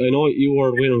obviously I know you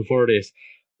weren't winning for this,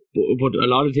 but a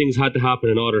lot of things had to happen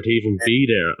in order to even be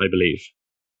there, I believe.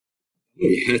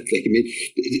 Yeah,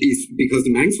 it's because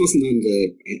the Manx wasn't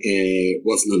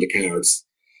on the cards.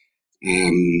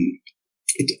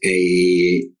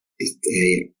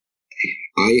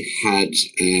 I had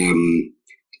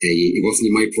it wasn't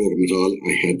in my program at all.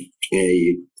 I had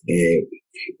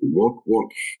work,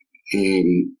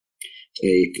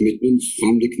 commitments,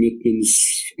 family commitments,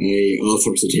 all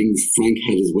sorts of things. Frank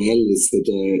had as well. Is that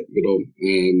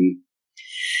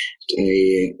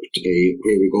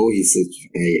where we go? He said,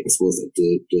 I suppose at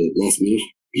the last minute,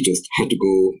 he just had to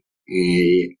go.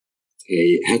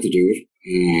 Had to do it.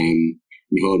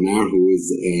 Michal Maher, who was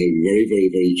very, very,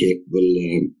 very capable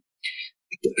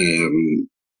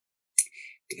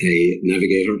a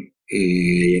navigator,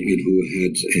 and who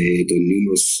had done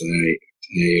numerous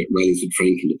rallies with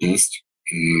Frank in the past,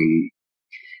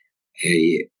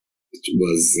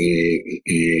 was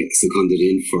seconded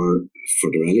in for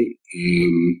the rally,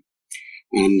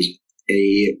 and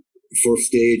a first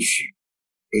stage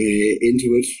into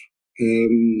it,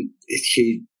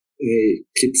 he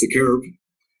clips a curb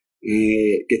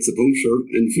gets a puncture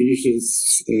and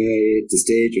finishes the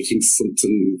stage. I think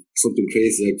something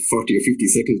crazy like 40 or 50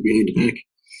 seconds behind the pack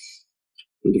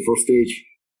on the first stage.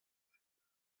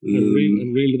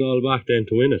 And reeled it all back then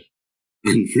to win it.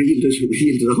 And reeled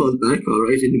it all back, all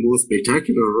right, in the most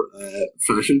spectacular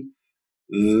fashion.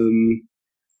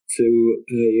 To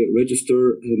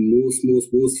register a most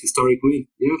historic win,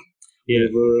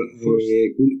 over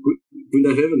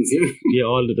Gwyneth Evans, Yeah,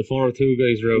 all the 4-2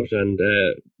 guys were out, and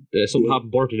something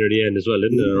happened Bertie near the end as well,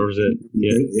 didn't it? Or was it?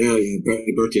 Yeah,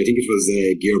 Bertie. I think it was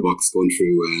a gearbox going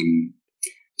through.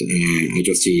 He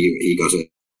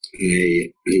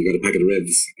got a packet of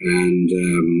revs and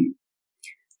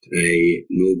a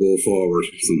no go forward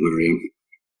somewhere.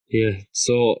 Yeah,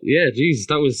 so, geez,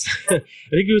 that was, I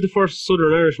think he was the first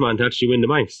Southern Irishman to actually win the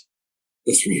Manx.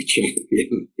 That's right, yeah.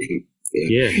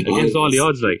 Yeah, against all the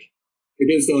odds, like.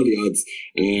 Against all the odds.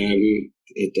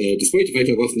 Despite the fact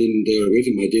I wasn't in there with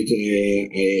him, I did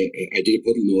a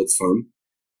puddle notes for him,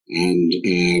 and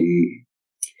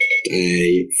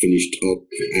I finished up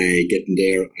getting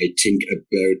there, I think,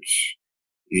 about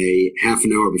half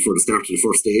an hour before the start of the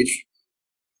first stage.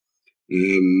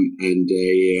 And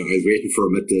I was waiting for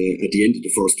him at the end of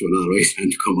the first one, all right, and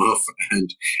to come off,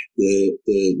 and the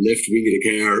left wing of the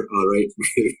car, all right,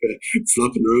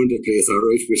 flopping around the place, all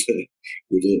right, with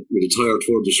a tire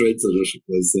toward the shreds on it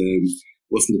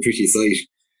wasn't a pretty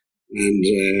sight, and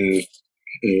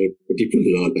but he pulled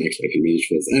it all back like,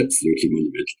 it was absolutely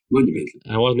monumental.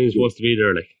 I wasn't even supposed to be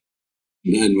there, like.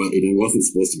 And I wasn't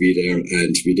supposed to be there,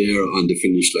 and to be there on the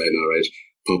finish line, all right,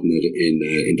 popping it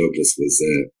in Douglas was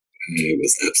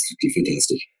absolutely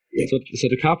fantastic. Yeah. So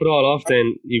to cap it all off,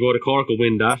 then you go to Cork and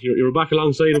win that. You were back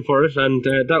alongside him for it, and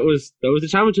that was the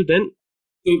championship then.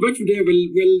 So back from there,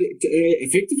 well,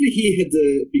 effectively he had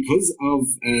because of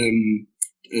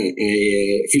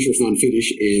Fisher's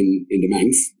non-finish in the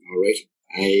Manx. All right,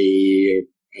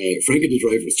 Frank had the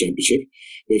Drivers' Championship,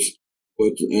 but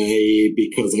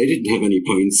because I didn't have any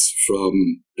points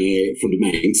from the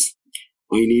Manx,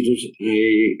 I needed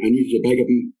a bag of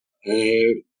them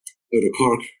out of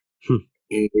Cork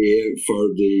for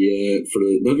the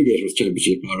Navigators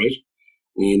Championship, all right,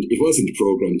 and it wasn't the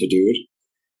program to do it.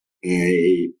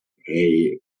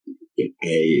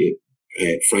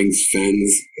 Frank's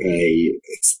fans,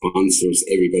 sponsors,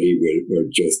 everybody were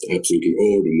just absolutely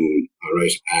over the moon, all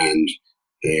right, and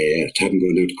to have them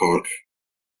going down to Cork,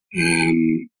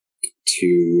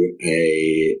 to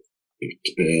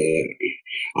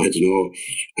I don't know,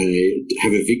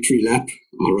 have a victory lap,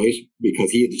 all right, because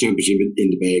he had the championship in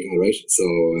the bag, all right. So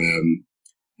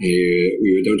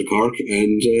we went down to Cork,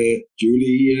 and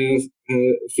Julie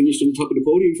finished on the top of the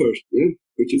podium for it,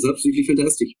 which is absolutely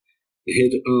fantastic.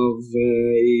 Ahead of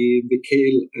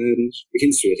McHale and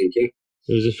McKinstry, I think,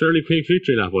 It was a fairly quick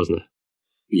victory lap, wasn't it?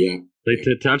 Yeah. Like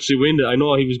to actually win it, I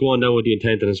know he was going down with the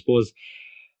intent, and I suppose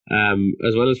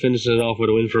as well as finishing it off with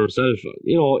a win for himself,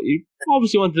 he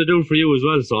obviously wanted to do it for you as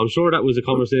well, so I'm sure that was a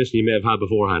conversation you may have had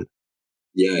beforehand.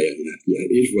 Yeah.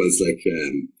 It was like,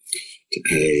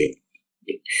 it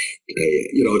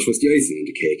was the icing on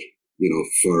the cake,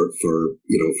 for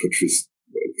it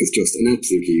was just an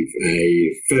absolutely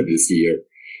fabulous year.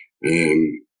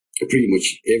 Pretty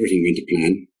much everything went to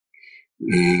plan.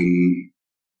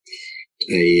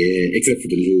 Except for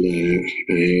the little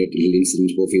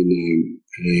incident both in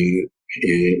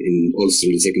Ulster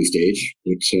in the second stage,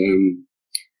 but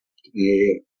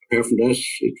apart from that,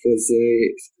 it was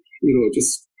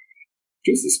just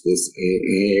I suppose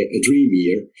a dream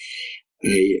year.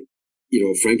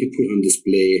 Frank had put on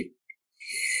display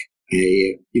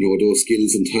those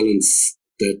skills and talents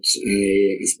that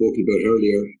I spoke about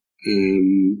earlier.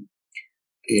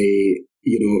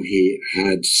 He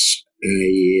had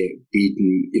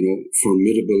beaten,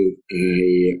 formidable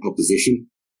opposition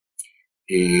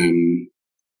in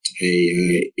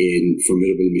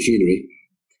formidable machinery,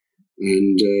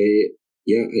 and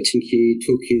I think he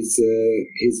took his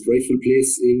rightful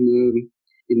place in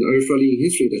Irish rallying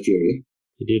history that year. Yeah?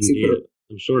 He did indeed.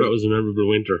 I'm sure that was a memorable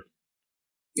winter.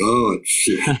 Oh,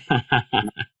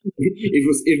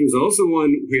 it was also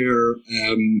one where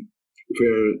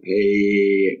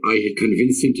I had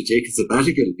convinced him to take a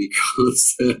sabbatical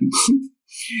because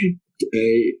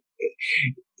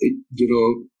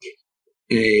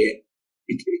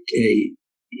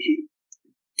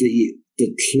the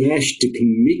clash, the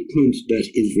commitment that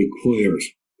is required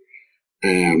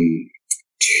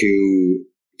to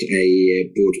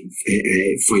both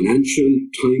financial,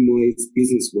 time-wise,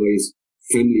 business-wise,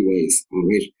 family-wise, all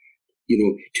right,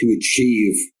 to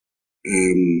achieve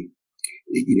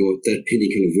that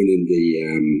pinnacle of winning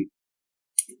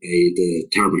the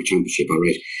Tarmac Championship, all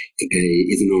right,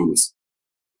 is enormous.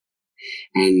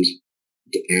 And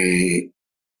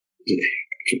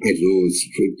I don't know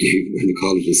when you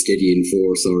call it a steadying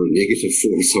force or a negative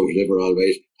force or whatever, all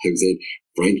right. I was saying,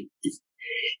 Brian,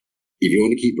 if you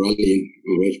want to keep rallying,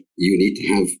 all right, you need to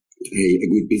have a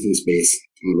good business base,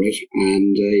 all right.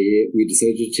 And we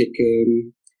decided to take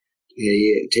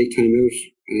time out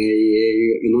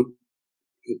and not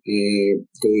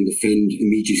go and defend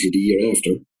immediately the year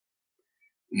after.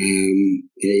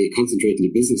 Concentrate in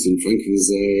the business, and Frank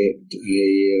was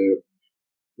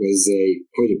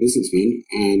quite a businessman,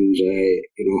 and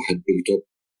had built up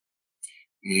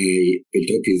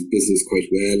his business quite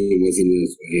well, and was in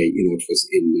it was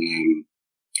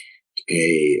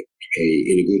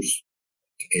in a good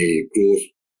growth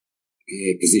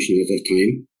position at that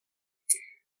time,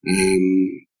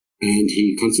 and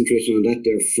he concentrated on that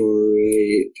there for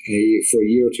a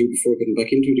year or two before getting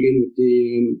back into it again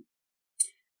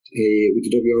with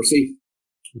the WRC.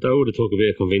 That would have took a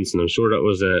bit of convincing. I'm sure that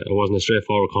it wasn't a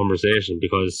straightforward conversation,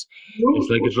 because it's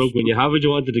like a drug. When you have it, you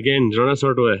want it again. Do you know that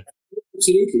sort of way?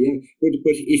 Absolutely, yeah. But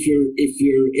if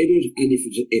you're in it, and if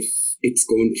it's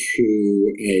going to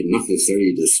not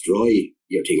necessarily destroy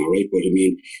your thing, all right. But I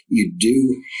mean, you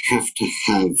do have to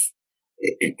have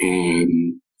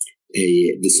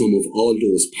the sum of all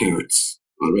those parts,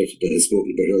 all right, that I spoke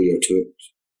about earlier to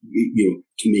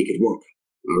make it work,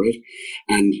 all right.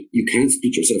 And you can't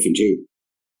split yourself in two.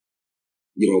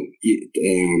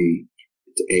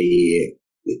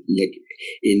 Like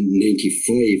in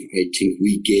 95, I think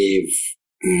we gave,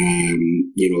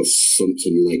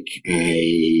 something like I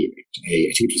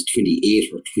think it was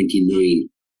 28 or 29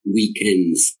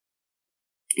 weekends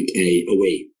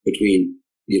away between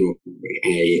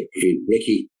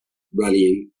recce,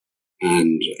 rallying,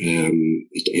 and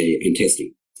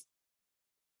testing.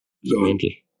 So, and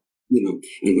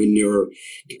when you're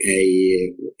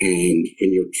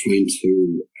trying to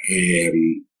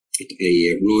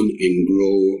run and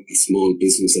grow a small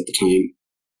business at the time,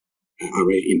 all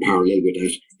right, in parallel with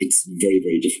that, it's very,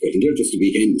 very difficult. And they're just the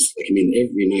weekends. Like, I mean,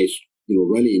 every night,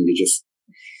 rallying, you just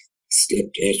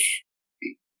slept at,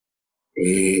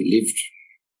 lived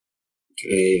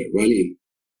rallying,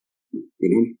 but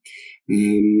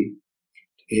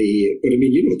I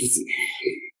mean,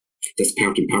 that's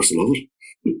part and parcel of it.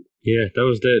 Yeah, that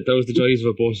was the joys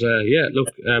of it. But yeah, look,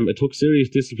 it took serious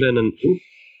discipline and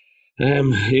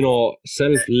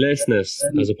selflessness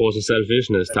as opposed to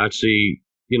selfishness to actually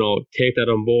take that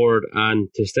on board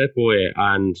and to step away.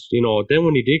 And then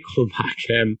when he did come back,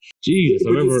 Jesus, I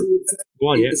remember. Go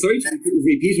on, yeah. Sorry to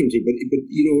repeat something, but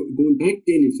going back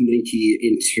then into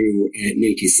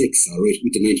 96, all right,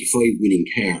 with the 95 winning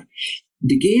car,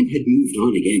 the game had moved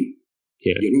on again.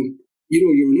 Yeah.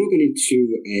 You're now going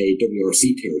into a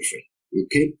WRC territory,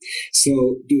 okay? So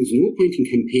there was no point in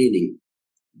campaigning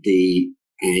the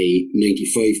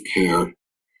 95 car,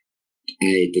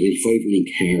 the 95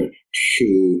 winning car,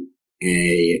 to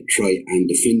try and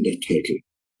defend that title.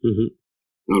 Mm-hmm.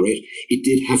 All right? It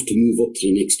did have to move up to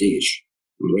the next stage,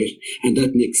 all right? And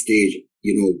that next stage,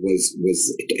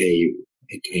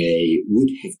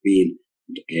 would have been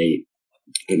a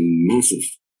massive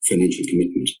financial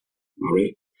commitment, all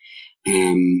right?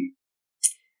 And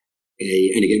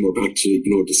again, we're back to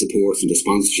the support and the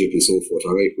sponsorship and so forth.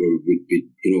 All right, we'd be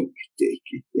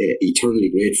eternally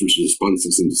grateful to the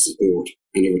sponsors and the support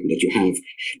and everything that you have.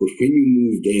 But when you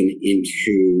move then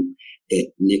into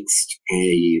that next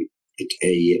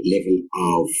level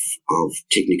of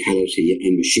technicality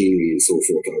and machinery and so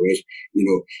forth, all right,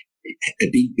 a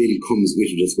big bill comes with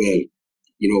it as well.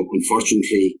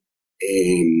 Unfortunately,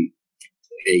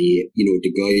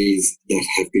 the guys that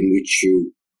have been with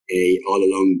you all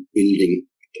along building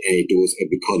those,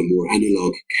 we call them more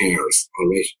analog cars, all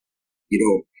right?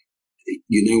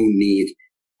 You now need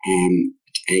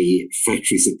a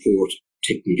factory support,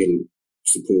 technical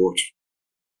support,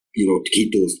 to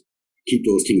keep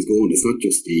those things going. It's not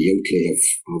just the outlay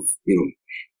of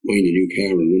buying a new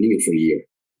car and running it for a year.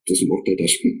 It doesn't work like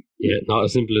that. Yeah, not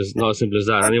as simple as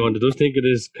that. Anyone that does think it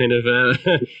is kind of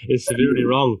is severely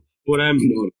wrong. But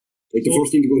like the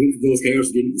first thing to go into those cars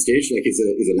at the end of the stage, like, is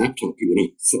a laptop,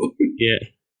 So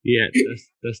yeah,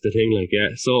 that's the thing, like,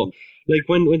 yeah. So, like,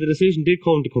 when the decision did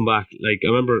come back, like, I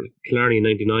remember Killarney in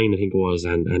 '99, I think it was,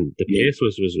 and the pace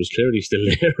was clearly still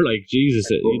there. Like, Jesus,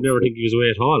 you'd never think he was away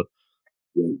at all.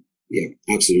 Yeah,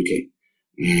 absolutely.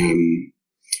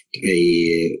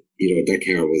 That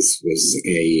car was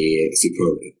a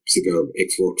superb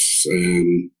X-Works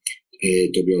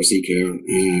WRC car.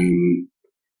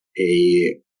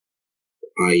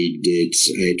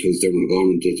 It was Dermot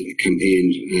Gorman did a campaign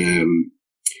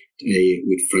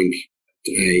with Frank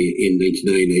in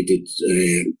 '99. I did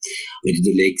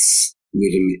the Lakes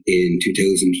with him in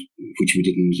 2000, which we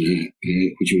didn't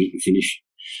finish.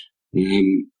 I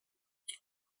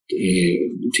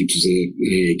think it was a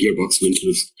gearbox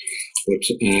maintenance, but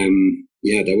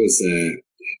that was a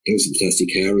fantastic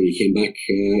car, and he came back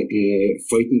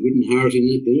fighting good and hard in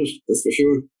it. That's for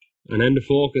sure. And then the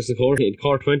Focus, the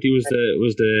Car 20 was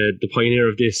the pioneer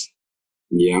of this.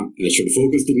 Yeah, sure. The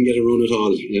Focus didn't get a run at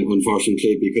all,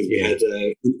 unfortunately, because we had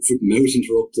Mouse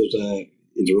interrupted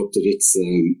its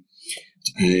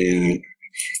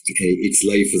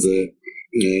life as a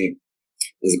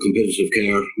competitive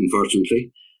car,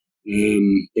 unfortunately.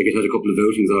 It had a couple of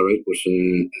outings, all right, but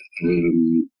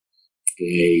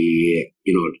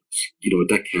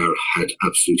that car had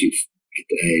absolutely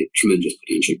tremendous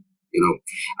potential,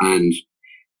 and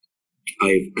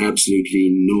I've absolutely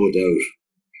no doubt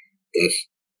that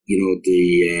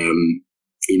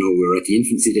we're at the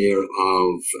infancy there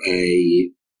of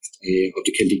the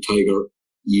Celtic Tiger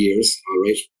years, all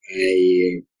right.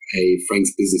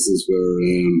 Frank's businesses were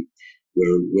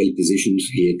well positioned.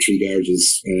 He had 3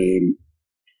 garages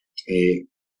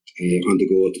on the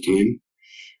go at the time.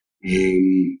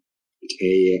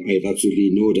 I have absolutely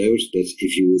no doubt that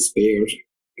if he was spared,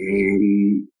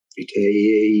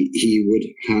 he would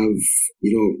have,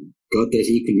 got that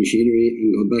equal machinery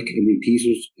and gone back and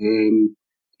repeated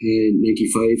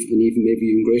 95 and maybe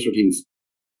even greater things.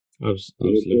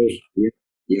 Absolutely.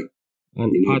 Yeah.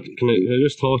 And Pat, can I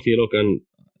just talk to you? Look, and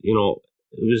it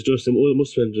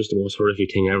must have been just the most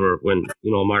horrific thing ever when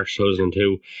March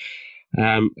 2002.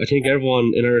 I think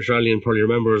everyone in Irish Rallying probably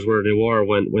remembers where they were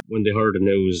when they heard the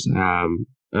news.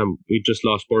 We just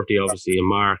lost Bertie, obviously, and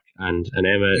Mark and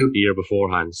Emma the year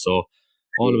beforehand. So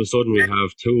all of a sudden we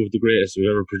have 2 of the greatest we've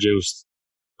ever produced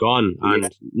gone,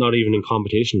 and not even in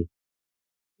competition.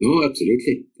 No,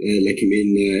 absolutely. I've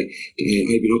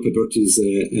been up at Bertie's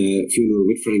funeral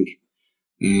with Frank.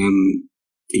 And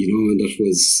that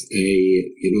was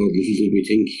little did we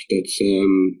think that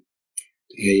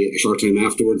a short time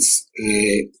afterwards,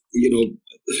 we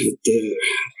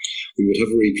would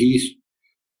have a repeat.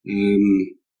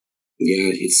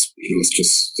 It's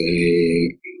just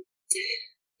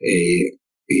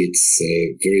it's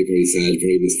very, very sad,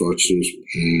 very misfortunate.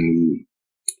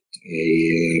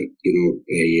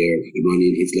 Ronnie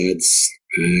and his lads,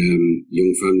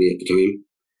 young family at the time.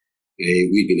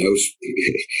 We'd been out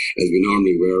as we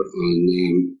normally were on the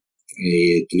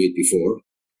night before, out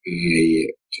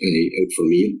for a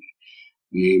meal,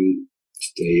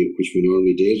 which we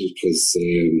normally did. It was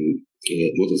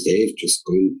Mother's Day.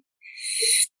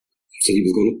 Said he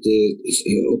was going up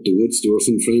the woods. There were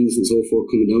some friends and so forth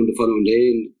coming down the following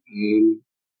day, and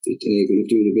going up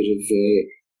doing a bit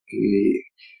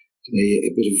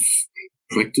of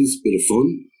practice, bit of fun,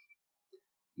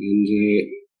 and the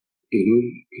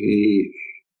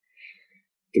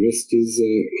rest is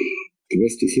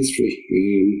history.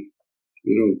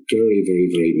 Very, very,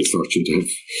 very misfortunate to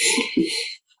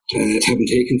have him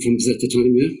taken from us at the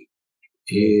time.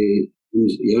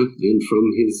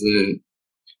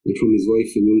 And from his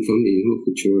wife and young family,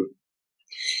 which were,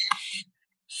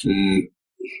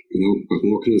 what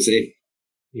more can I say?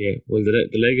 Yeah, well,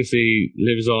 the legacy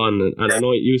lives on, and I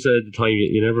know you said at the time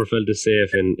you never felt as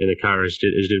safe in a car as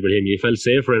you did with him. You felt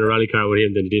safer in a rally car with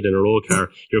him than you did in a road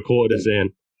car. Your quote is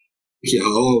saying. Yeah,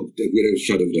 without a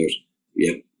shadow of a doubt.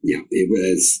 Yeah, it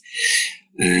was.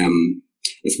 I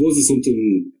suppose it's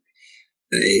something,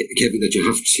 Kevin, that you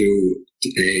have to,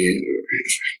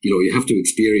 you have to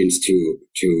experience to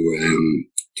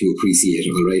appreciate.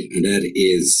 All right, and that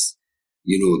is,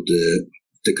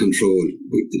 the control.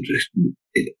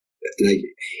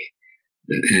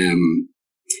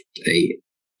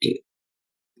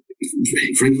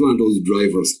 Frank was one of those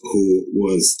drivers who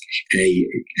was a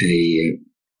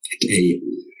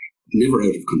never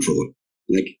out of control.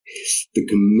 Like the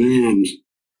command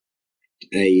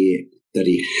that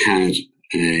he had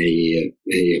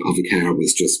of a car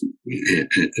was just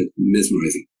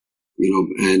mesmerizing,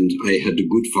 and I had the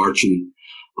good fortune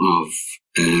of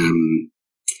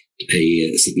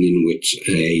sitting in with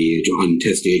on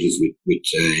test stages with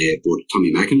both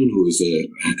Tommy Mackinnon, who was a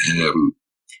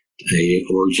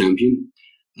world champion,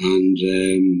 and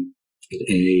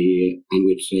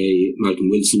with Malcolm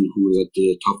Wilson, who was at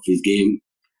the top of his game,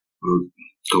 or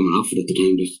coming off it at the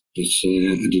time. That I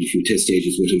did a few test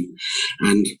stages with him,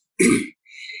 and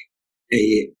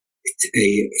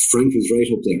Frank was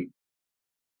right up there,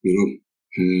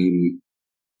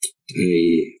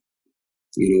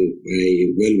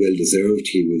 well deserved.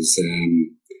 He was,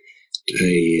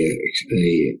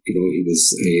 he was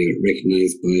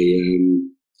recognised by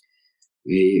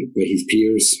by his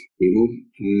peers,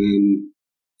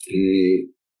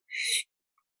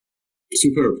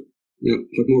 superb. Yeah,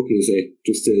 what more can I say?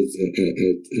 Just a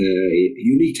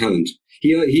unique talent.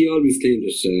 He always claimed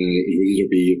that it would either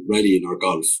be rallying or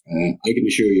golf. I can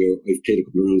assure you, I've played a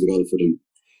couple of rounds of golf with him.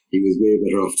 He was way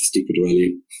better off to stick with the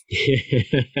rallying.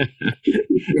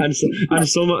 and some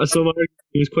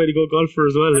he was quite a good golfer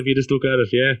as well. If you just look at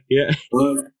it, yeah. Yeah,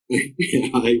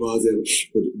 I was,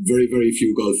 but very, very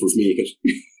few golfers make it.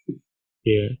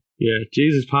 Yeah.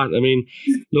 Jesus, Pat. I mean,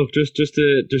 look, just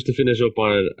to finish up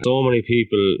on it, so many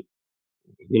people,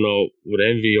 would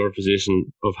envy your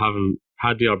position of having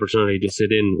had the opportunity to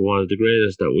sit in one of the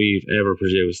greatest that we've ever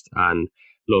produced. And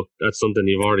look, that's something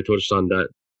you've already touched on that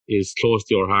is close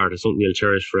to your heart. It's something you'll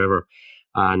cherish forever.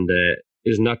 And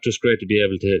isn't that just great to be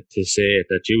able to say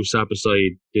that you sat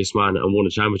beside this man and won a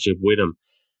championship with him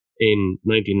in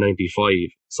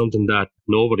 1995? Something that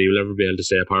nobody will ever be able to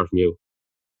say apart from you.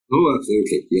 Oh,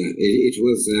 absolutely. Yeah, it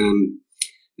was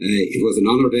an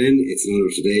honour then. It's an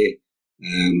honour today.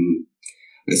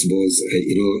 I suppose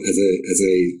as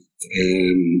I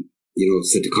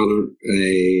said to Conor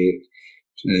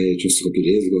just a couple of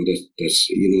days ago that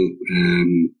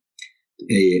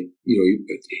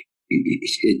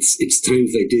it's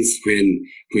times like this when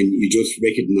you just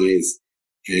recognise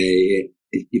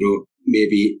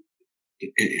maybe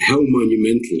how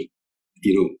monumental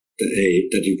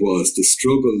that it was, the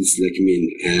struggles. Like, I mean,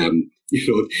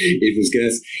 it was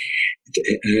gas.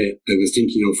 I was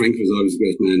thinking, Frank was always a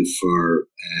great man for,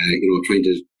 trying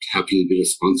to have a little bit of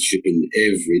sponsorship in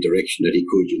every direction that he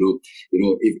could,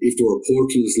 if there were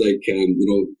portals like,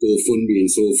 GoFundMe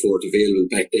and so forth available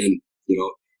back then,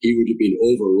 he would have been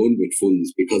overrun with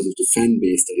funds because of the fan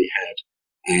base that he had.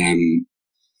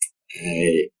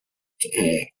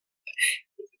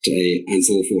 And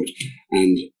so forth.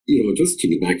 And, just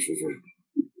thinking back for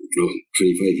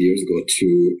 25 years ago to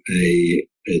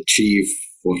achieve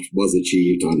what was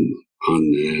achieved on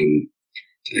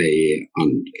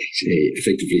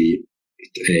effectively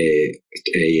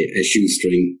a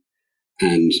shoestring,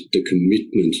 and the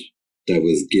commitment that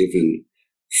was given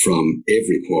from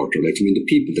every quarter. Like, I mean, the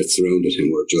people that surrounded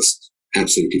him were just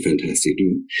absolutely fantastic.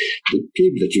 The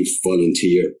people that used to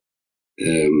volunteer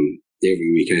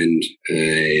every weekend,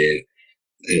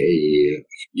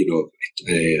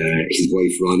 his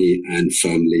wife Ronnie and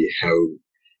family, how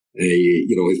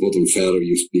his mother and father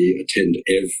used to attend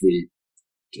every.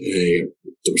 They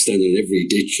were standing on every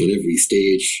ditch, on every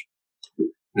stage.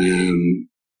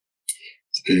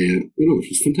 It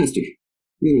was fantastic.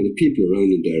 The people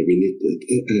around him there. I mean,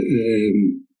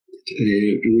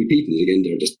 I'm repeating it again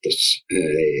there.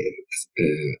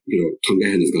 Tom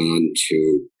Gahan has gone on to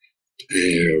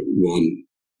run,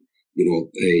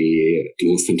 the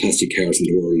most fantastic cars in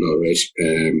the world. All right.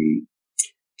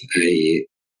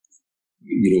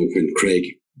 When Craig,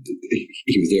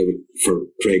 he was there for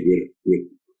Craig with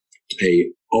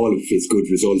all of his good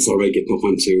results. All right, getting up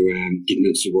onto getting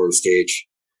into the world stage,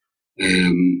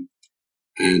 and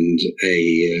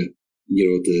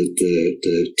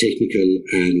the technical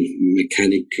and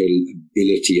mechanical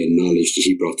ability and knowledge that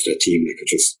he brought to that team, like,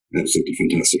 it's just absolutely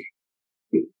fantastic.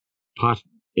 Pat,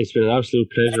 it's been an absolute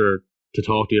pleasure to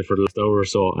talk to you for the last hour or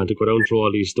so, and to go down through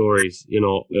all these stories.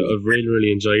 I've really,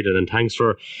 really enjoyed it, and thanks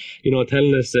for,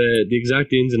 telling us the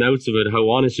exact ins and outs of it, how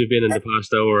honest you've been in the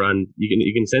past hour, and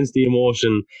you can sense the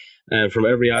emotion from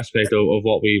every aspect of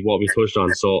what we touched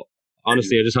on. So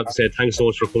honestly, I just have to say thanks so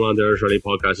much for coming on the Irish Rally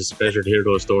podcast. It's a pleasure to hear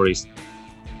those stories.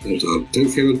 Thanks,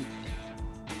 Kevin.